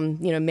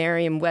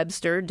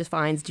 Merriam-Webster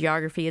defines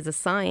geography as a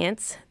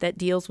science that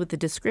deals with the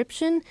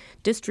description,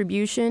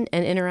 distribution,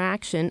 and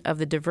interaction of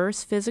the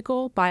diverse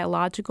physical,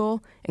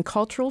 biological, and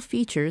cultural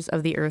features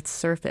of the Earth's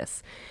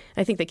surface.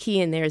 I think the key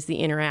in there is the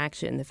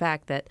interaction, the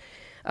fact that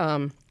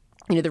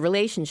the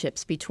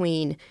relationships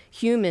between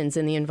humans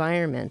and the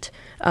environment,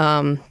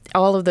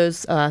 all of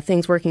those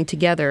things working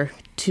together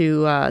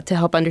to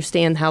help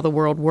understand how the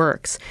world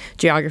works.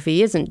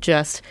 Geography isn't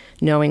just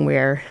knowing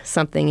where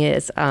something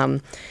is. I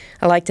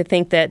like to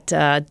think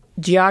that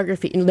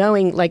geography,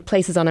 knowing like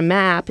places on a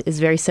map, is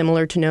very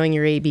similar to knowing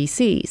your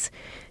ABCs.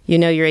 You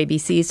know your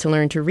ABCs to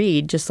learn to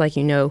read, just like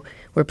you know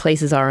where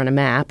places are on a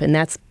map, and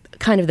that's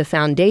kind of the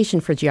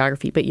foundation for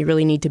geography, but you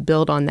really need to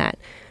build on that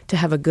to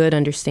have a good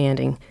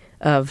understanding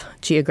of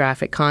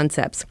geographic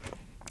concepts.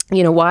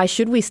 Why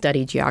should we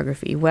study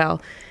geography?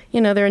 Well,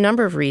 there are a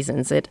number of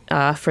reasons.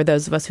 For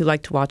those of us who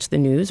like to watch the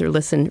news or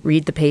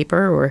read the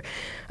paper or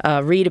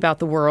read about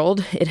the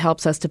world, it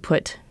helps us to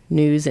put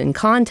news in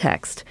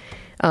context.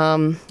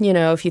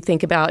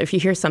 If you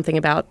hear something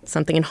about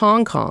something in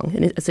Hong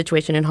Kong, a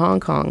situation in Hong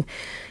Kong,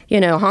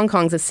 Hong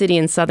Kong's a city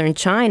in southern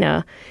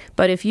China,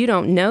 but if you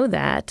don't know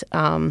that,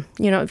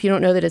 if you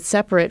don't know that it's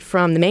separate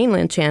from the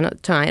mainland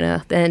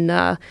China,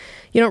 then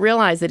you don't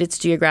realize that it's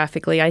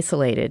geographically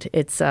isolated.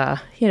 It's,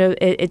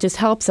 it just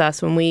helps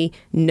us when we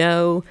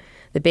know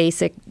the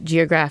basic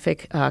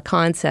geographic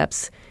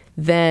concepts,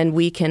 then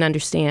we can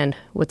understand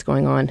what's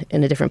going on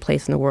in a different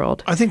place in the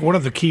world. I think one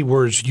of the key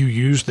words you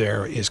use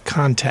there is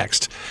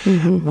context.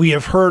 Mm-hmm. We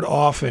have heard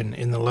often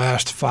in the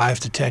last 5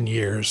 to 10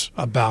 years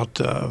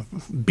about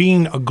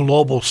being a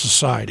global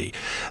society,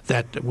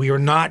 that we are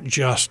not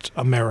just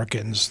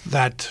Americans,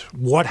 that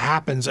what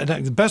happens,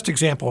 and the best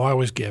example I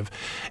always give,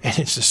 and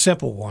it's a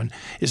simple one,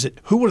 is that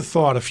who would have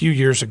thought a few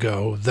years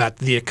ago that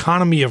the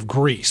economy of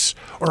Greece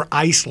or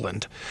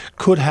Iceland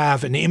could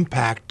have an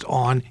impact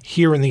on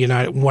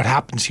what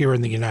happens here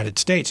in the United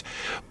States.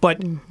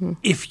 But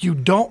if you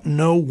don't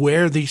know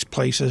where these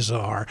places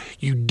are,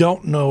 you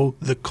don't know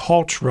the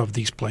culture of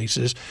these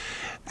places,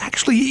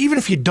 actually, even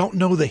if you don't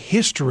know the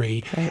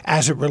history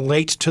as it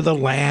relates to the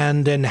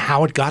land and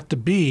how it got to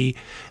be,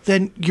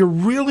 then you're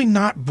really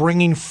not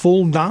bringing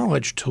full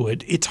knowledge to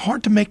it. It's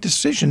hard to make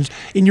decisions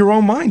in your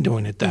own mind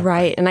doing it that way.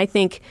 Right. And I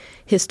think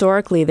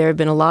historically there have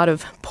been a lot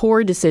of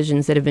poor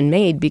decisions that have been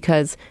made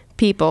because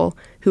people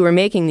who are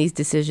making these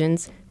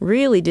decisions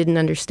really didn't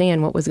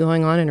understand what was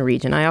going on in a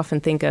region. I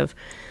often think of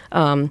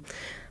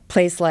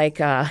place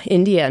like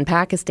India and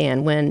Pakistan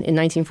in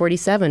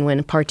 1947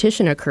 when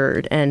partition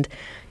occurred and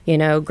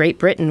Great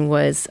Britain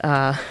was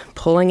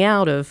pulling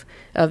out of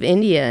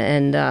India,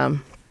 and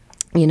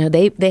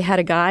they had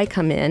a guy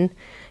come in.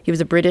 He was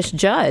a British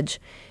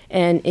judge,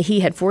 and he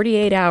had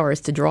 48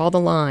 hours to draw the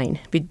line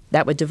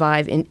that would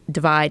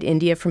divide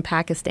India from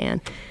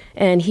Pakistan.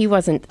 And he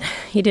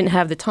didn't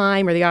have the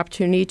time or the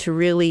opportunity to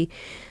really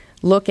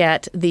look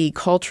at the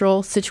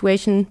cultural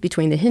situation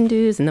between the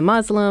Hindus and the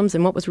Muslims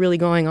and what was really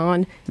going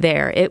on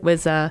there. It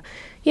was that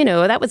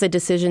was a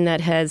decision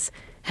that has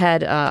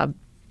had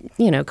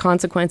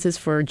consequences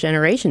for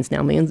generations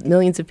now.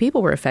 Millions of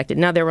people were affected.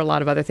 Now, there were a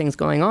lot of other things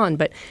going on,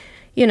 but,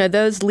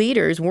 those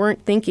leaders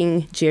weren't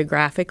thinking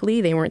geographically.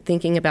 They weren't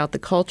thinking about the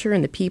culture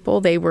and the people.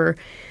 They were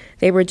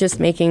just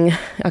making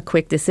a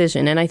quick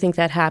decision. And I think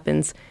that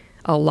happens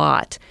a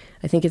lot.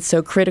 I think it's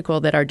so critical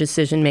that our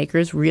decision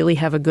makers really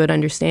have a good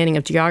understanding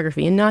of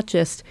geography and not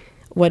just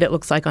what it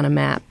looks like on a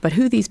map, but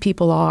who these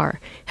people are,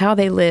 how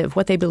they live,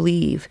 what they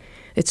believe.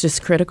 It's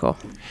just critical.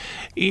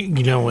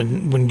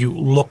 When you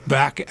look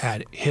back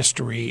at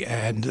history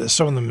and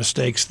some of the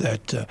mistakes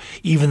that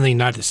even the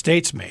United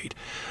States made,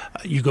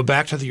 you go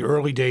back to the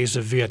early days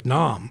of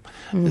Vietnam,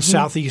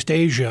 Southeast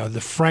Asia. The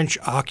French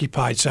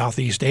occupied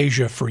Southeast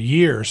Asia for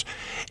years.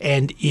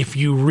 And if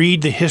you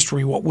read the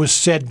history, what was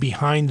said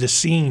behind the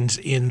scenes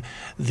in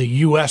the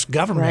U.S.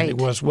 government, it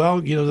was,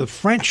 the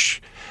French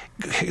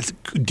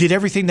did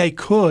everything they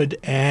could,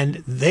 and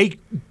they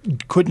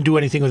couldn't do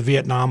anything with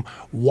Vietnam.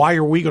 Why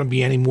are we going to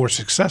be any more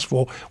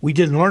successful? We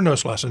didn't learn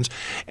those lessons.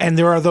 And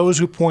there are those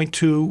who point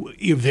to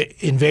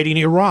invading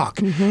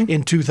Iraq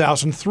in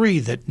 2003,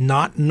 that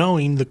not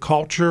knowing the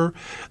culture,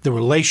 the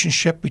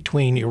relationship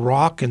between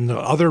Iraq and the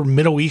other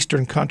Middle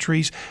Eastern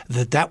countries,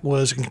 that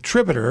was a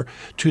contributor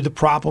to the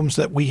problems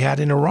that we had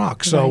in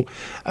Iraq. So,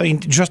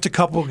 just a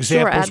couple of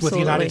examples with the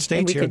United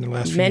States here in the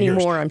last few years.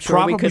 Many more, I'm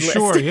sure we could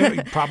list.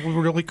 You probably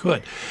really could.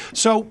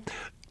 So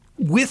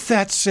with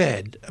that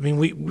said,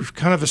 we've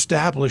kind of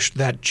established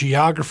that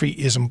geography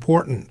is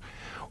important.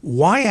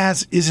 Why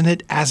isn't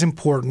it as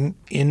important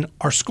in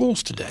our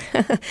schools today?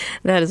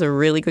 That is a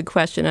really good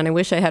question, and I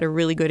wish I had a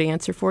really good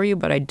answer for you,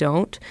 but I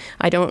don't.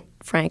 I don't,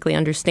 frankly,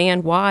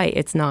 understand why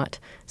it's not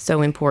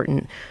so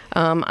important.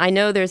 I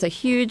know there's a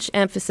huge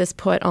emphasis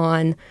put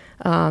on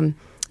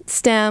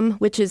STEM,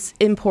 which is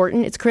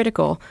important. It's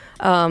critical.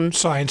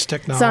 Science,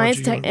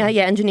 technology.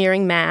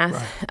 Engineering, math.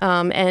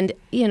 Right. And,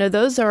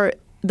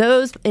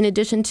 those, in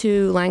addition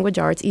to language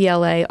arts,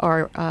 ELA,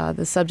 are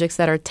the subjects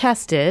that are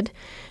tested.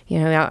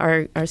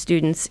 Our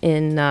students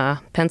in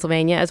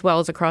Pennsylvania, as well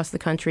as across the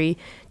country,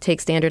 take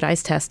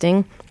standardized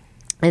testing.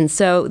 And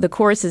so the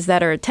courses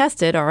that are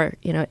tested are,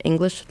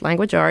 English,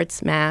 language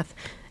arts, math,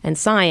 and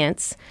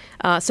science.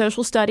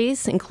 Social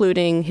studies,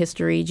 including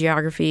history,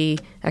 geography,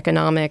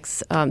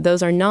 economics,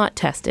 those are not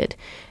tested.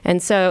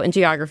 And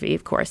geography,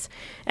 of course.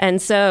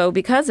 And so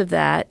because of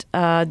that,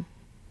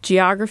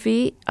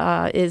 geography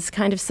is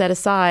kind of set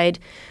aside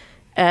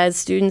as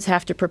students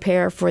have to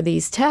prepare for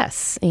these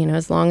tests.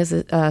 As long as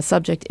a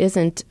subject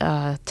isn't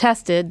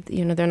tested,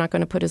 they're not going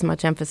to put as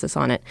much emphasis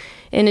on it.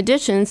 In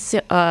addition,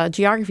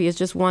 geography is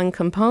just one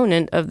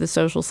component of the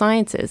social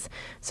sciences.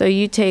 So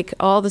you take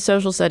all the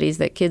social studies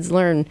that kids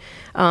learn,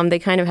 they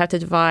kind of have to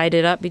divide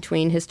it up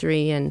between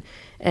history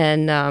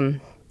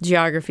and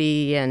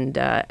geography and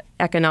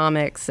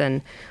economics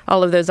and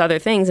all of those other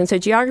things. And so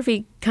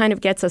geography kind of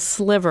gets a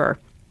sliver.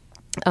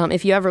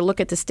 If you ever look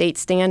at the state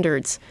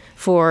standards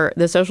for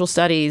the social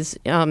studies,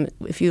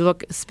 if you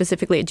look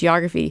specifically at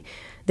geography,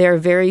 there are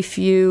very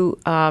few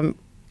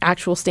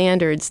actual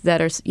standards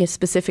that are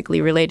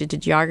specifically related to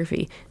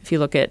geography. If you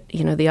look at,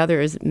 the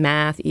others,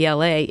 math,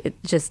 ELA, it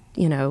just,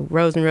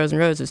 rows and rows and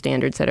rows of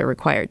standards that are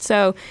required.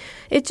 So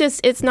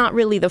it's not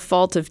really the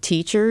fault of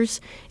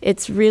teachers.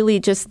 It's really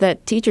just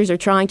that teachers are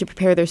trying to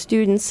prepare their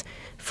students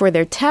for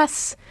their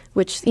tests,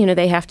 which,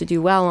 they have to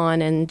do well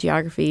on, and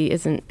geography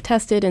isn't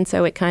tested, and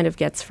so it kind of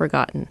gets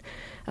forgotten.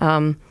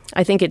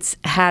 I think it's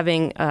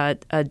having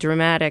a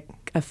dramatic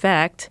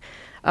effect.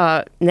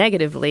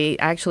 Negatively,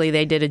 actually,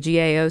 they did a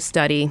GAO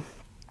study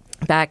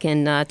back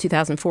in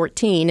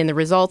 2014, and the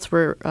results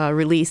were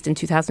released in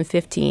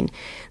 2015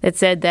 that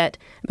said that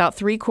about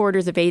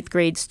 3/4 of 8th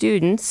grade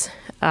students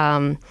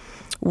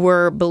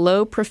were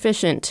below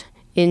proficient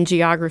in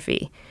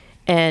geography,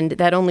 and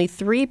that only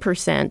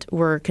 3%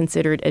 were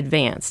considered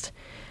advanced.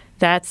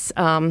 That's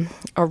a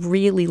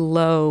really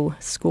low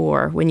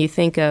score when you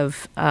think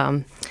of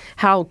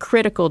how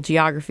critical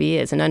geography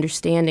is in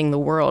understanding the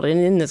world, and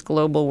in this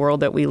global world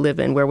that we live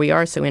in where we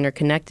are so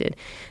interconnected,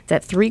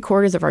 that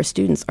 3/4 of our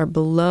students are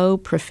below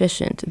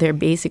proficient. They're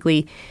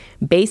basically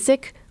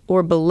basic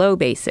or below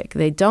basic.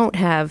 They don't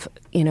have,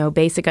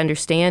 basic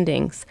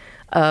understandings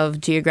of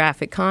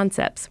geographic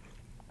concepts.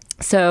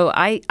 So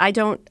I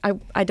don't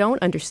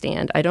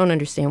understand. I don't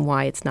understand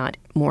why it's not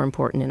more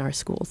important in our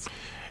schools.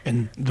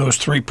 And those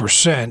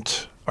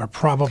 3% are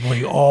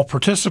probably all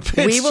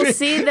participants. We will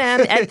see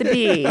them at the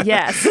B,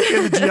 yes.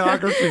 In the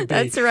geography B.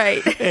 That's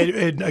right.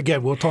 And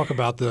again, we'll talk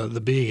about the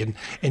B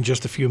in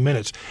just a few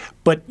minutes.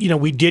 But,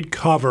 we did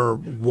cover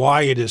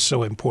why it is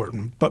so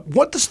important. But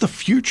what does the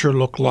future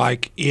look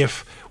like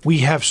if we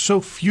have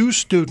so few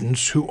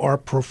students who are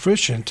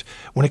proficient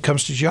when it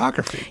comes to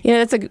geography?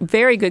 That's a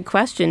very good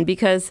question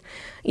because,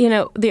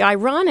 the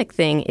ironic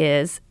thing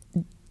is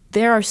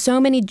there are so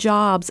many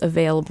jobs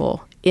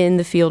available in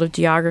the field of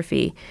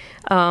geography.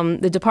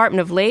 The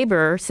Department of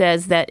Labor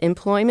says that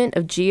employment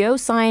of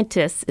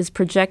geoscientists is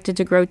projected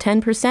to grow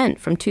 10%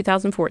 from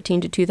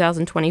 2014 to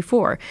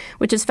 2024,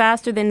 which is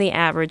faster than the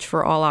average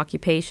for all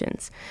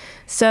occupations.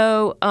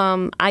 So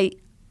I'm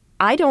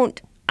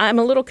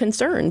a little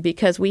concerned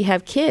because we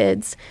have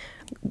kids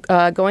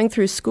going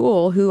through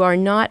school who are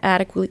not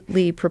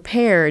adequately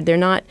prepared. They're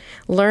not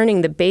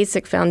learning the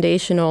basic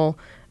foundational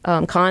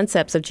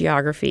concepts of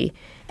geography.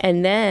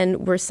 And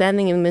then we're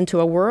sending them into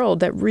a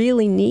world that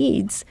really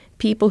needs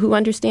people who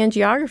understand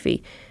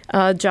geography.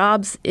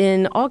 Jobs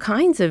in all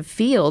kinds of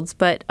fields,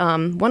 but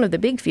one of the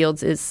big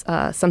fields is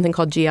something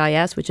called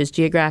GIS, which is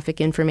Geographic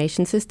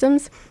Information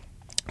Systems.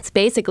 It's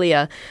basically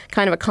a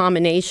kind of a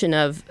combination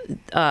of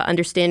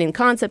understanding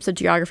concepts of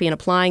geography and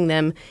applying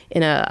them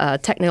in a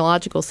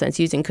technological sense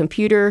using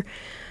computer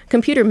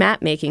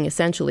map making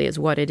essentially is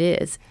what it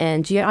is.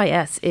 And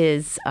GIS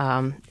is,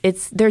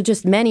 there are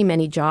just many,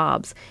 many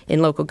jobs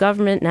in local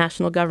government,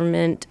 national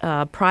government,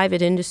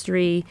 private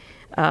industry,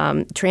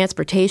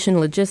 transportation,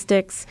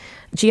 logistics.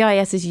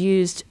 GIS is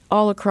used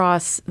all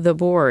across the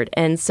board.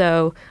 And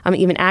so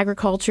even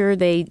agriculture,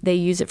 they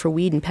use it for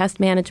weed and pest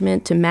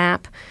management to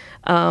map.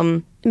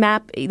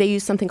 They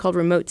use something called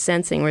remote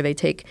sensing where they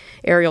take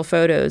aerial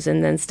photos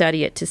and then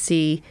study it to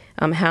see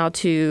how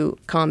to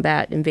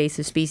combat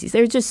invasive species.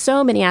 There's just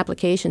so many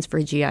applications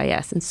for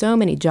GIS and so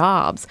many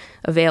jobs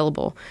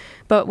available.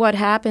 But what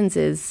happens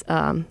is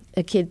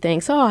a kid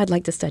thinks, I'd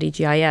like to study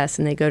GIS,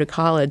 and they go to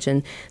college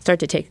and start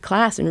to take a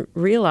class and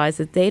realize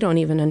that they don't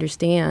even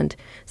understand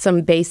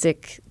some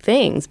basic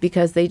things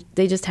because they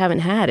just haven't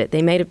had it.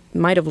 They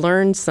might have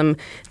learned some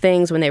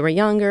things when they were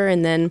younger,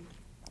 and then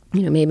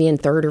maybe in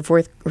 3rd or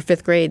 4th or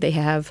 5th grade, they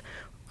have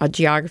a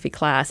geography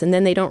class, and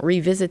then they don't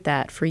revisit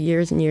that for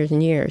years and years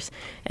and years.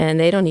 And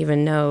they don't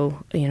even know,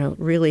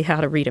 really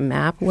how to read a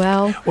map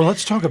well. Well,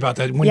 let's talk about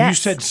that. When Yes. you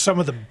said some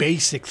of the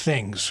basic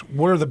things,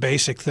 what are the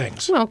basic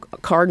things? Well,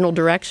 cardinal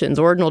directions,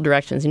 ordinal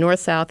directions,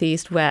 north, south,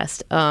 east,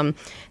 west,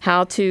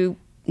 how to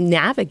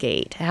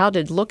navigate, how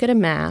to look at a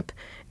map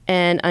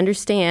and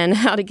understand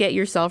how to get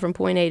yourself from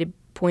point A to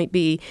point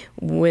B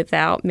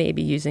without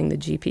maybe using the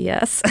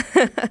GPS.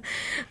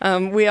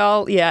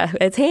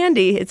 It's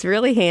handy. It's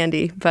really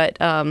handy. But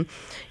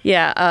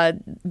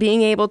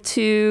being able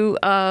to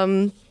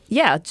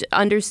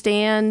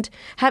understand,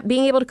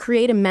 being able to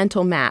create a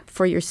mental map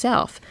for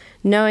yourself,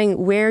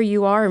 knowing where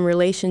you are in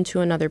relation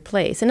to another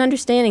place, and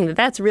understanding that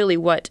that's really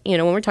what,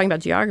 when we're talking about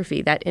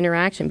geography, that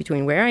interaction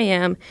between where I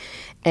am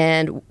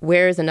and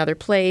where is another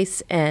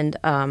place. And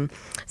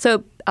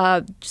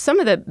some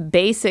of the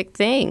basic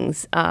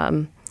things,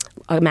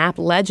 a map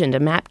legend, a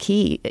map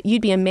key,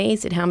 you'd be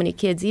amazed at how many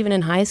kids, even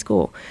in high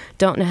school,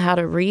 don't know how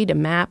to read a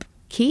map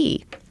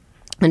key.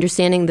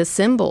 Understanding the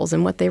symbols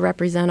and what they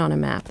represent on a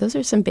map. Those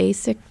are some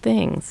basic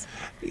things.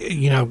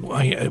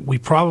 We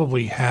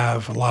probably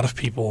have a lot of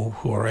people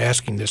who are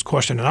asking this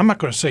question, and I'm not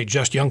going to say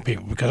just young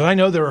people, because I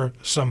know there are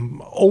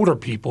some older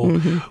people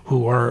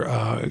who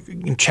are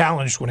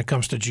challenged when it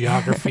comes to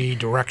geography,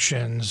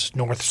 directions,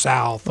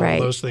 north-south, all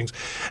Right. those things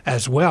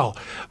as well.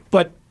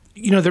 But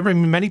there are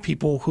many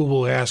people who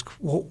will ask,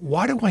 well,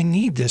 why do I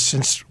need this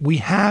since we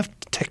have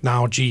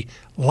technology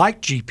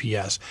like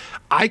GPS?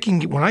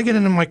 When I get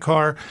into my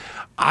car,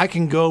 I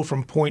can go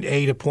from point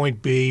A to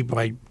point B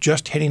by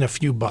just hitting a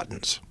few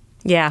buttons.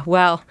 Yeah,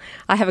 well,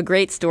 I have a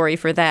great story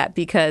for that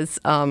because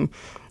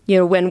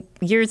when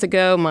years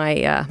ago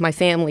my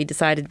family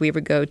decided we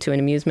would go to an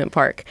amusement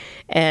park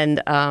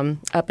and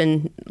up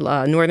in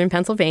northern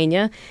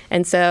Pennsylvania,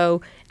 and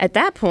so at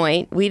that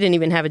point we didn't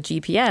even have a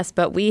GPS,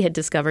 but we had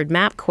discovered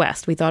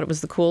MapQuest. We thought it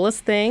was the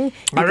coolest thing.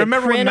 I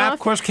remember when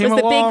MapQuest came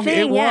along.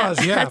 It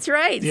was, yeah. That's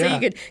right. Yeah. So you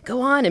could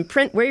go on and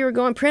print where you were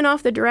going, print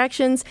off the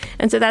directions,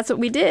 and so that's what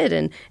we did.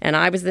 And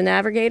I was the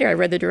navigator. I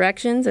read the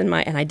directions, and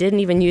I didn't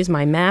even use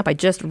my map. I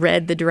just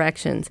read the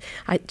directions.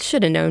 I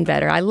should have known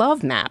better. I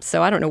love maps,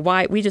 so I don't know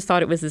why. We just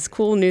thought it was this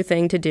cool new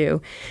thing to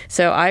do.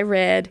 So I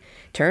read,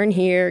 turn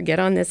here, get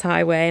on this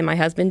highway, and my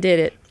husband did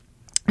it.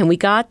 And we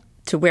got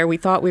to where we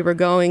thought we were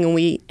going, and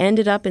we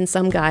ended up in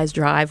some guy's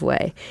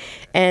driveway.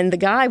 And the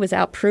guy was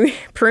out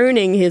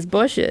pruning his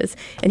bushes,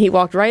 and he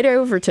walked right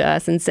over to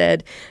us and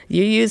said,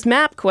 "You used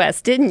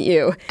MapQuest, didn't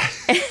you?"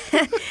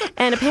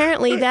 And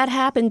apparently that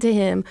happened to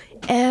him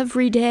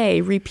every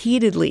day,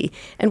 repeatedly.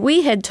 And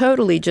we had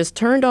totally just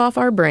turned off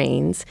our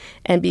brains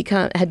and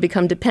had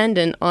become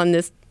dependent on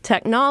this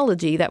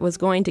technology that was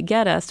going to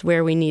get us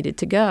where we needed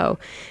to go.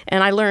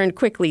 And I learned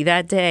quickly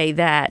that day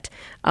that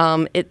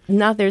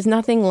there's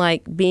nothing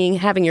like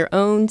having your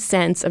own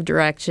sense of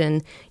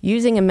direction,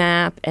 using a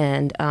map,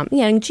 and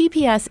and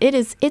GPS.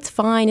 It's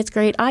fine, it's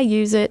great. I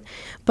use it,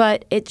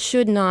 but it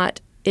should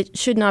not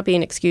be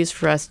an excuse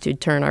for us to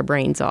turn our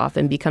brains off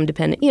and become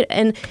dependent.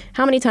 And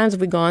how many times have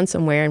we gone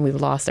somewhere and we've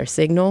lost our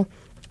signal?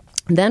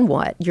 Then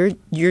what?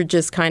 You're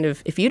just kind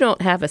of, if you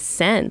don't have a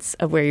sense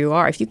of where you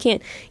are, if you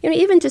can't,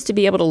 even just to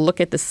be able to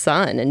look at the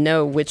sun and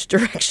know which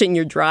direction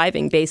you're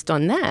driving based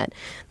on that,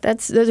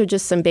 those are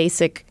just some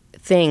basic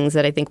things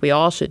that I think we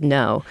all should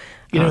know.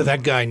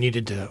 That guy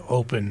needed to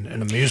open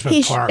an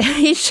amusement park.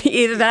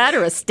 Either that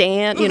or a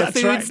stand, That's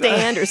food right.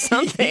 stand or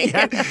something.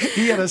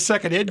 He had a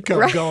second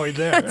income going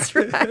there. That's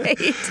right.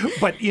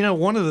 But,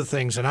 one of the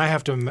things, and I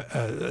have to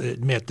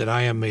admit that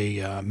I am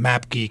a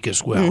map geek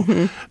as well,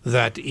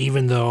 that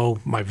even though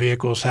my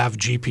vehicles have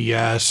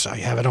GPS, I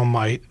have it on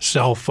my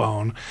cell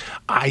phone,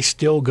 I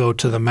still go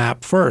to the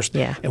map first.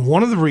 Yeah. And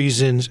one of the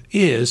reasons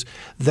is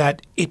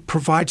that it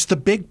provides the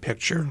big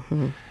picture.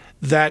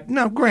 That,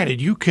 now granted,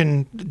 you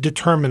can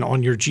determine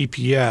on your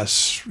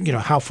GPS,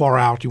 how far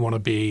out you want to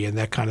be and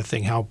that kind of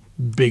thing, how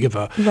big of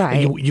a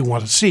you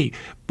want to see.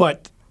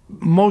 But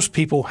most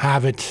people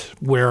have it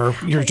where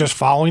you're just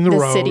following the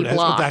road. City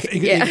block.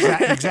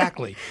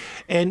 Exactly.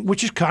 And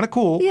which is kind of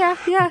cool.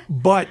 Yeah.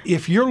 But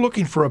if you're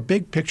looking for a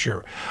big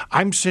picture,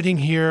 I'm sitting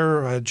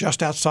here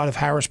just outside of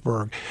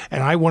Harrisburg,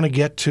 and I want to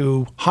get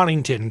to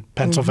Huntington,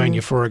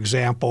 Pennsylvania, for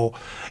example.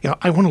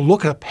 I want to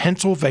look at a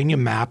Pennsylvania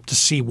map to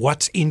see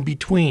what's in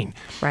between.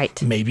 Right.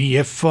 Maybe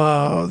if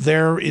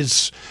there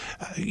is,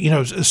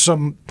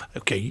 some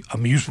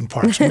amusement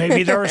parks.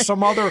 Maybe there are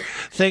some other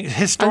things,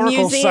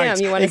 historical sites.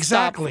 You want to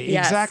exactly,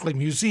 stop. Exactly,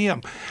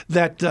 museum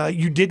that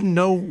you didn't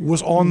know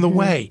was on the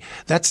way.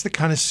 That's the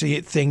kind of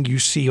thing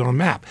you see on a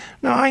map.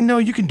 Now, I know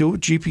you can do it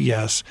with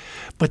GPS,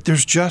 but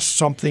there's just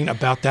something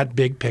about that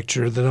big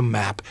picture that a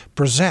map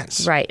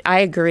presents. Right.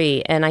 I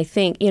agree. And I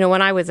think,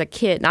 when I was a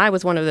kid, I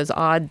was one of those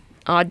odd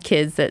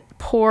kids that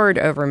pored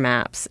over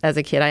maps. As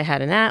a kid, I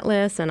had an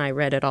atlas and I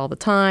read it all the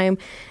time.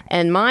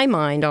 And my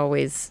mind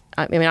always,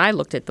 I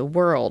looked at the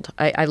world.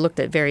 I looked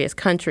at various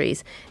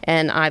countries,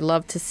 and I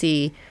loved to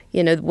see,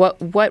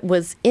 what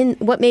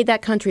made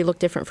that country look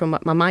different from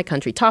my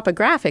country,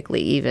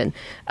 topographically even.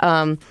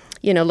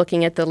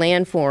 Looking at the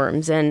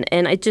landforms,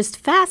 and it just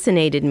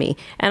fascinated me.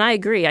 And I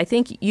agree. I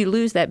think you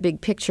lose that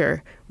big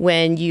picture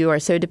when you are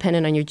so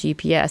dependent on your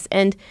GPS,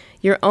 and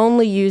you're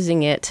only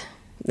using it.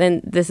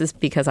 And this is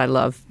because I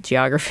love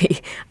geography.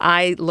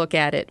 I look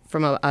at it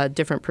from a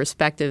different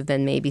perspective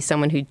than maybe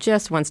someone who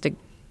just wants to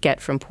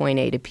get from point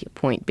A to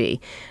point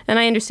B. And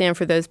I understand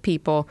for those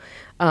people,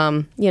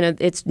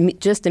 it's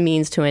just a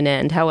means to an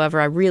end. However,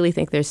 I really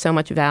think there's so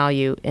much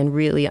value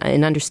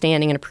in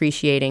understanding and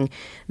appreciating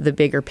the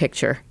bigger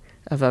picture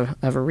of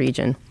a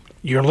region.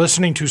 You're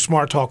listening to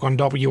Smart Talk on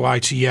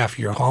WITF,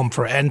 your home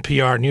for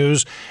NPR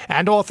News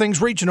and all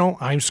things regional.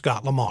 I'm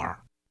Scott Lamar.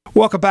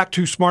 Welcome back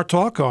to Smart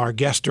Talk. Our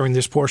guest during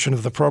this portion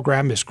of the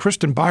program is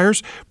Kristen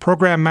Byers,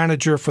 Program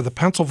Manager for the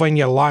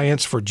Pennsylvania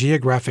Alliance for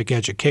Geographic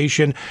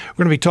Education.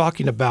 We're going to be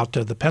talking about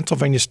the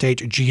Pennsylvania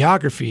State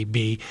Geography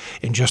Bee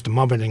in just a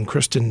moment, and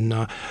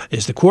Kristen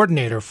is the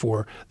coordinator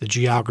for the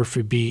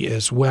Geography Bee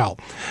as well.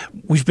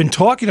 We've been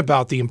talking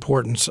about the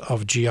importance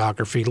of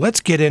geography.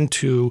 Let's get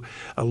into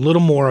a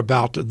little more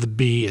about the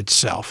bee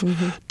itself.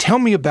 Tell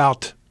me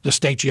about the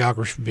State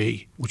Geography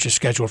Bee, which is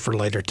scheduled for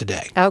later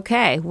today.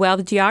 Okay. Well,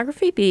 the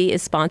Geography Bee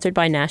is sponsored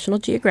by National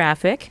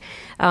Geographic,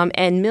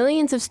 and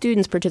millions of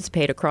students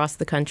participate across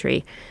the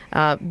country.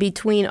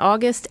 Between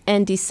August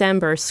and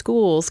December,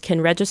 schools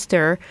can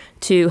register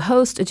to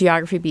host a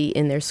Geography Bee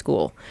in their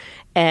school.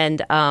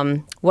 And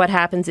what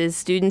happens is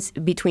students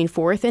between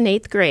 4th and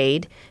 8th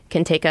grade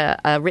can take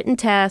a written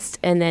test,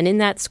 and then in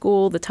that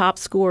school, the top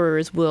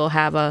scorers will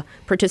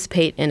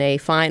participate in a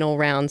final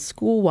round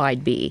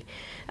school-wide bee.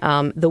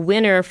 The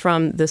winner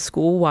from the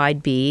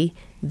school-wide bee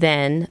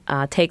then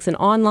takes an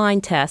online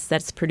test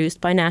that's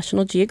produced by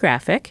National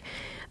Geographic,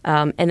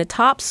 and the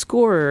top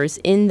scorers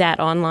in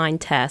that online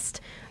test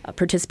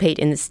participate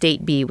in the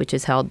State Bee, which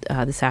is held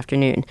this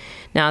afternoon.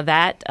 Now,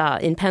 that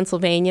in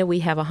Pennsylvania, we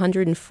have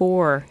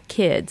 104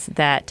 kids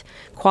that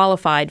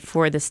qualified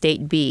for the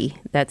State Bee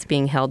that's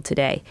being held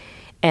today.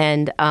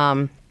 And,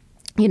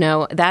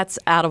 that's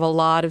out of a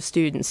lot of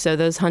students. So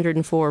those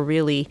 104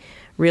 really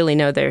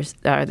know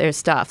their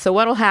stuff. So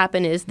what will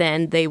happen is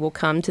then they will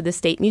come to the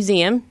State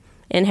Museum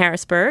in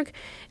Harrisburg.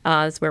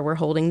 That's where we're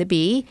holding the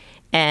bee.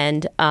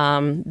 And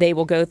they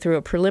will go through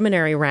a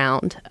preliminary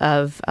round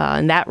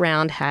and that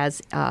round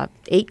has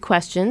 8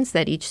 questions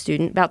that each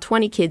student, about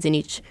 20 kids in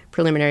each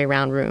preliminary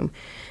round room,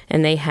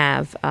 and they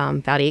have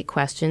about 8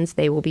 questions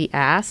they will be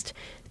asked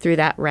through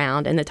that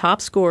round. And the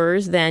top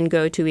scorers then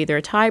go to either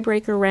a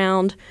tiebreaker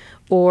round,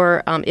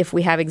 or if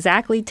we have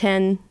exactly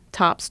 10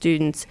 top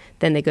students,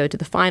 then they go to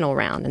the final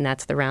round, and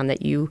that's the round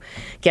that you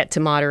get to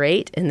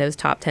moderate, and those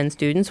top 10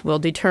 students will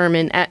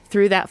determine,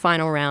 through that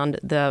final round,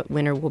 the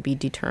winner will be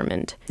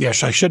determined.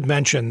 Yes, I should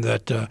mention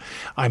that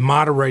I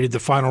moderated the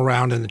final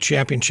round and the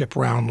championship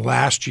round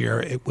last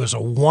year. It was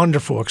a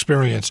wonderful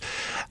experience.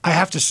 I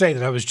have to say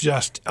that I was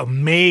just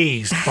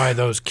amazed by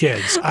those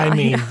kids. I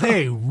mean,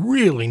 they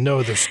really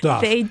know their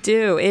stuff. They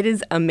do. It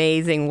is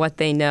amazing what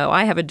they know.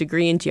 I have a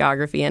degree in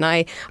geography, and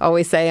I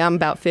always say I'm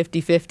about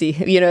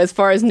 50-50, as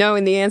far as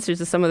knowing the answers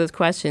to some of those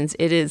questions.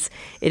 It is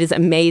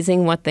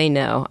amazing what they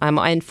know. I'm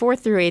in 4th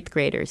through 8th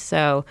graders,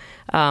 so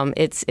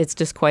it's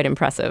just quite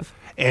impressive.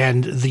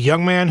 And the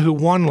young man who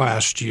won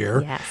last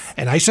year, yes.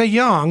 And I say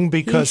young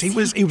because he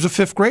was a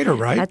 5th grader,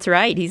 right? That's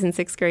right. He's in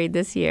 6th grade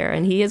this year,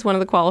 and he is one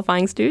of the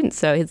qualifying students.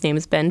 So his name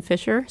is Ben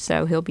Fisher,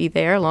 so he'll be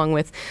there along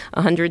with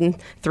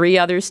 103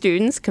 other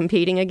students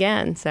competing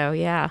again. So,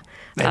 yeah.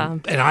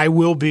 And I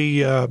will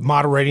be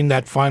moderating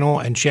that final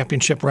and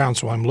championship round,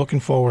 so I'm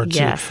looking forward to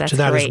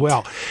that great. As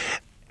well.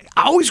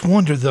 I always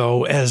wonder,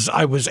 though, as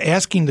I was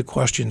asking the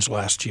questions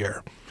last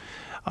year,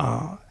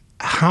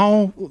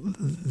 how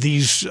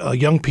these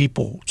young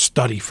people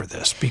study for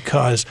this,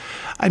 because,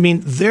 I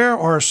mean, there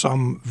are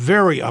some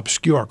very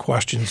obscure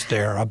questions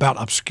there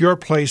about obscure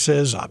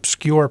places,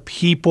 obscure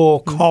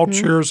people,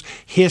 cultures,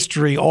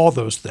 history, all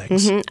those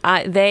things.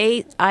 I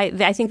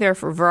think there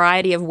are a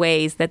variety of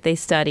ways that they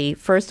study.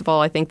 First of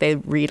all, I think they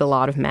read a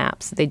lot of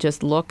maps. They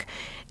just look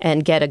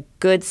and get a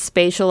good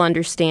spatial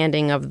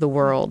understanding of the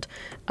world,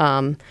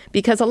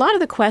 because a lot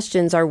of the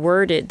questions are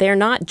worded. They're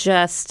not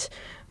just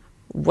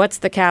what's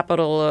the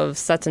capital of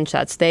such and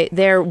such.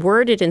 They're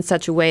worded in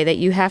such a way that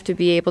you have to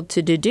be able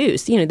to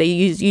deduce. You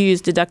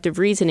use deductive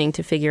reasoning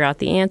to figure out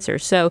the answer.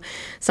 So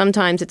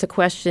sometimes it's a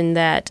question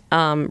that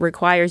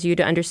requires you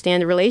to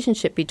understand the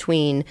relationship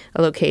between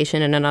a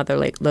location and another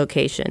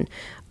location.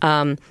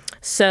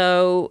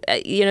 So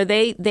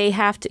they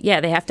have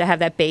to have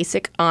that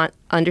basic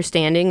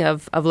understanding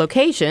of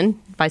location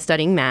by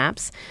studying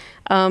maps.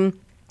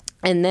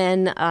 And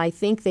then I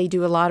think they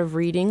do a lot of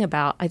reading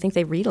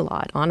they read a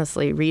lot,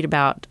 honestly, read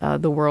about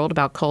the world,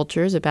 about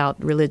cultures,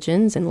 about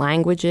religions and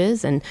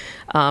languages and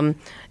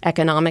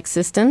economic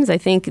systems. I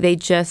think they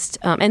just,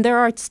 and there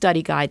are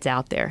study guides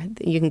out there.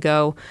 You can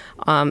go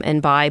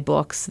and buy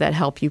books that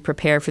help you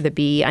prepare for the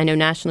bee. I know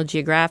National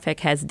Geographic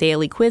has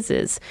daily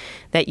quizzes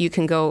that you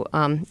can go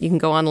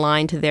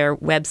online to their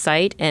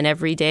website, and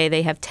every day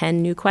they have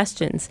 10 new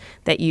questions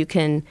that you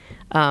can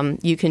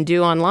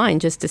do online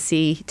just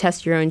to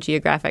test your own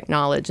geographic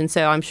knowledge. And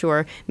so I'm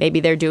sure maybe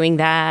they're doing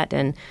that,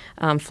 and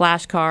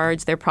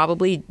flashcards.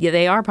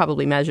 They are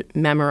probably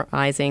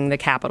memorizing the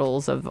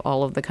capitals of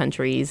all of the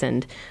countries,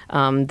 and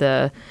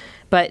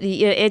but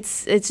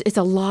it's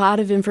a lot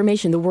of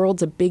information. The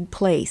world's a big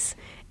place,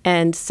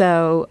 and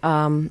so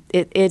like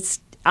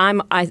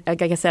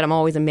I said, I'm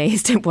always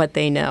amazed at what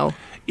they know.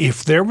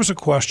 If there was a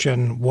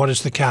question, what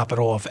is the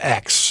capital of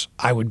X,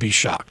 I would be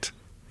shocked.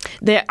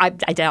 I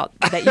doubt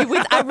that you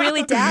would. I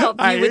really doubt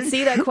you would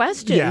see that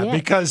question. Yeah,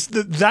 because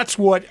that's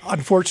what,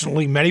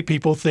 unfortunately, many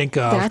people think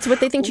of. That's what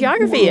they think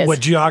geography is.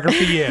 What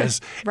geography is.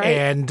 Right.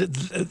 And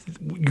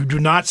you do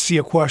not see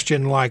a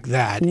question like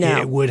that. No.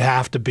 It would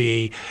have to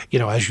be,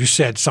 as you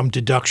said, some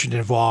deduction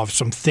involved,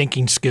 some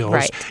thinking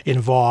skills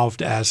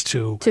involved as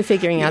to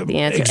figuring out the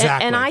answer.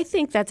 Exactly. And I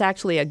think that's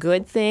actually a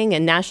good thing,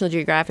 and National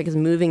Geographic is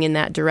moving in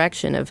that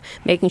direction of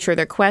making sure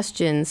their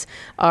questions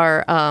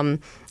are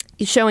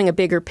showing a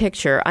bigger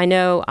picture. I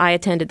know I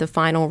attended the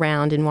final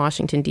round in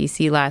Washington,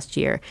 D.C. last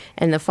year,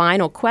 and the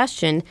final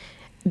question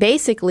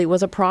basically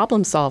was a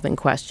problem-solving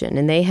question,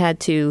 and they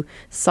had to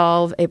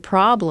solve a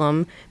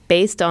problem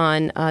based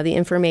on the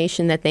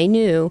information that they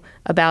knew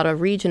about a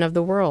region of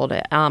the world.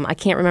 I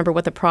can't remember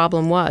what the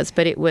problem was,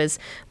 but it was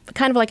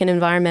kind of like an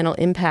environmental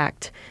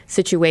impact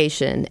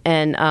situation,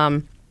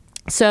 and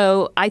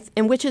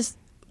which is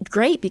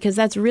great, because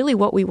that's really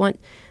what we want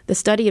the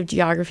study of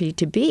geography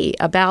to be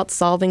about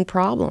solving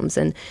problems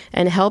and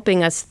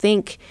helping us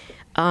think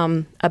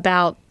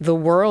about the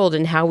world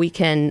and how we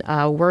can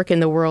work in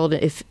the world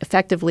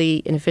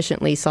effectively and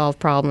efficiently solve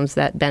problems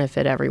that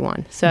benefit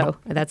everyone. So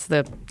that's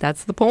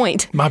the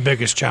point. My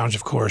biggest challenge,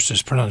 of course,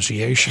 is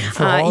pronunciation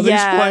for all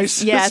these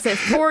places. Yes,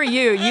 for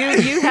you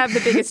have the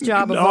biggest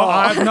job of all. No,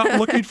 I'm not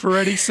looking for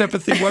any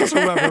sympathy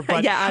whatsoever.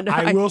 But yeah, no,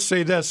 I will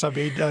say this: I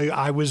mean,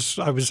 I was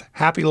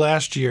happy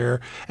last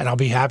year, and I'll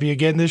be happy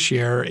again this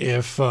year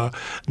if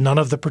none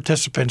of the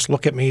participants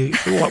look at me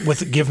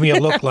give me a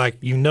look like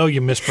you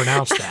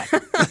mispronounced that.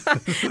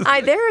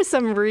 There are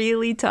some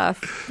really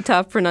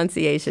tough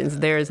pronunciations.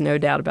 There is no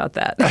doubt about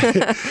that.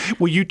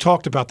 Well, you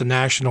talked about the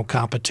national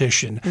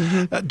competition.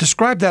 Mm-hmm.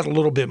 Describe that a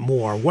little bit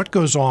more. What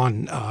goes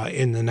on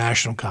in the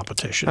national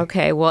competition?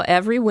 Okay. Well,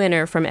 every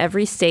winner from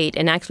every state,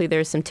 and actually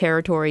there's some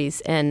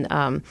territories, and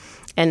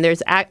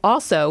there's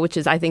also, which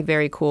is I think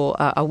very cool,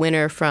 a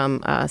winner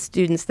from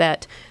students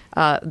that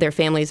their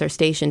families are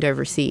stationed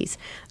overseas.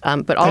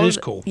 But all that is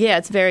cool. Yeah,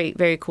 it's very,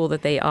 very cool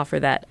that they offer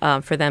that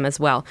for them as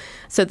well.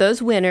 So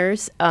those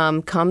winners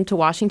come to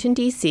Washington,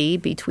 D.C.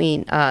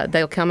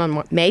 They'll come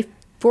on May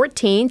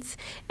 14th,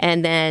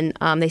 and then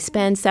they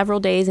spend several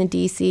days in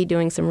D.C.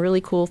 doing some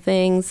really cool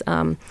things,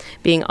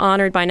 being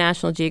honored by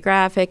National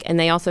Geographic, and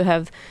they also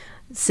have,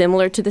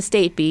 similar to the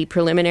state, be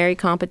preliminary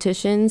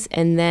competitions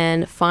and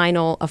then a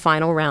final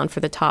round for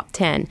the top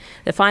 10.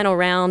 The final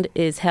round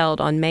is held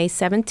on May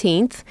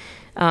 17th.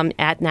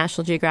 At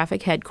National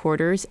Geographic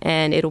headquarters,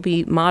 and it'll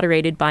be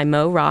moderated by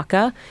Mo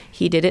Rocca.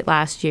 He did it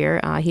last year.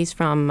 He's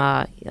from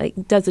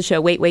does the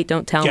show Wait,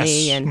 Don't Tell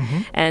Me,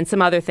 and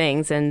some other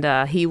things,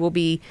 and he will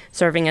be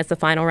serving as the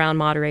final round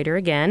moderator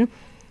again.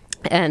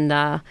 And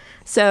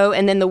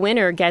then the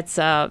winner gets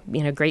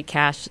great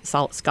cash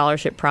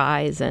scholarship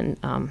prize, and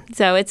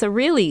so it's a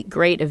really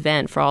great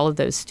event for all of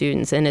those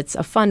students, and it's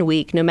a fun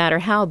week no matter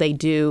how they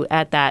do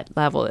at that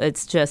level.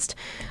 It's just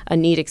a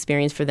neat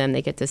experience for them.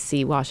 They get to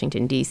see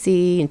Washington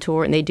D.C. and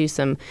tour, and they do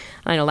some.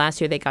 I know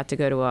last year they got to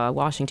go to a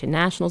Washington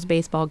Nationals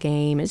baseball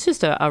game. It's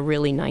just a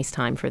really nice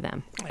time for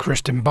them.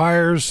 Kristen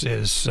Byers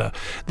is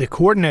the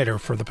coordinator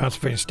for the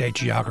Pennsylvania State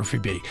Geography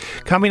Bee.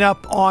 Coming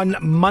up on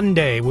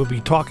Monday, we'll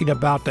be talking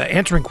about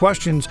answering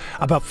questions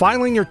about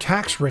filing your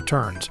tax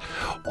returns.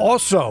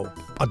 Also,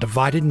 a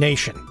divided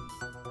nation.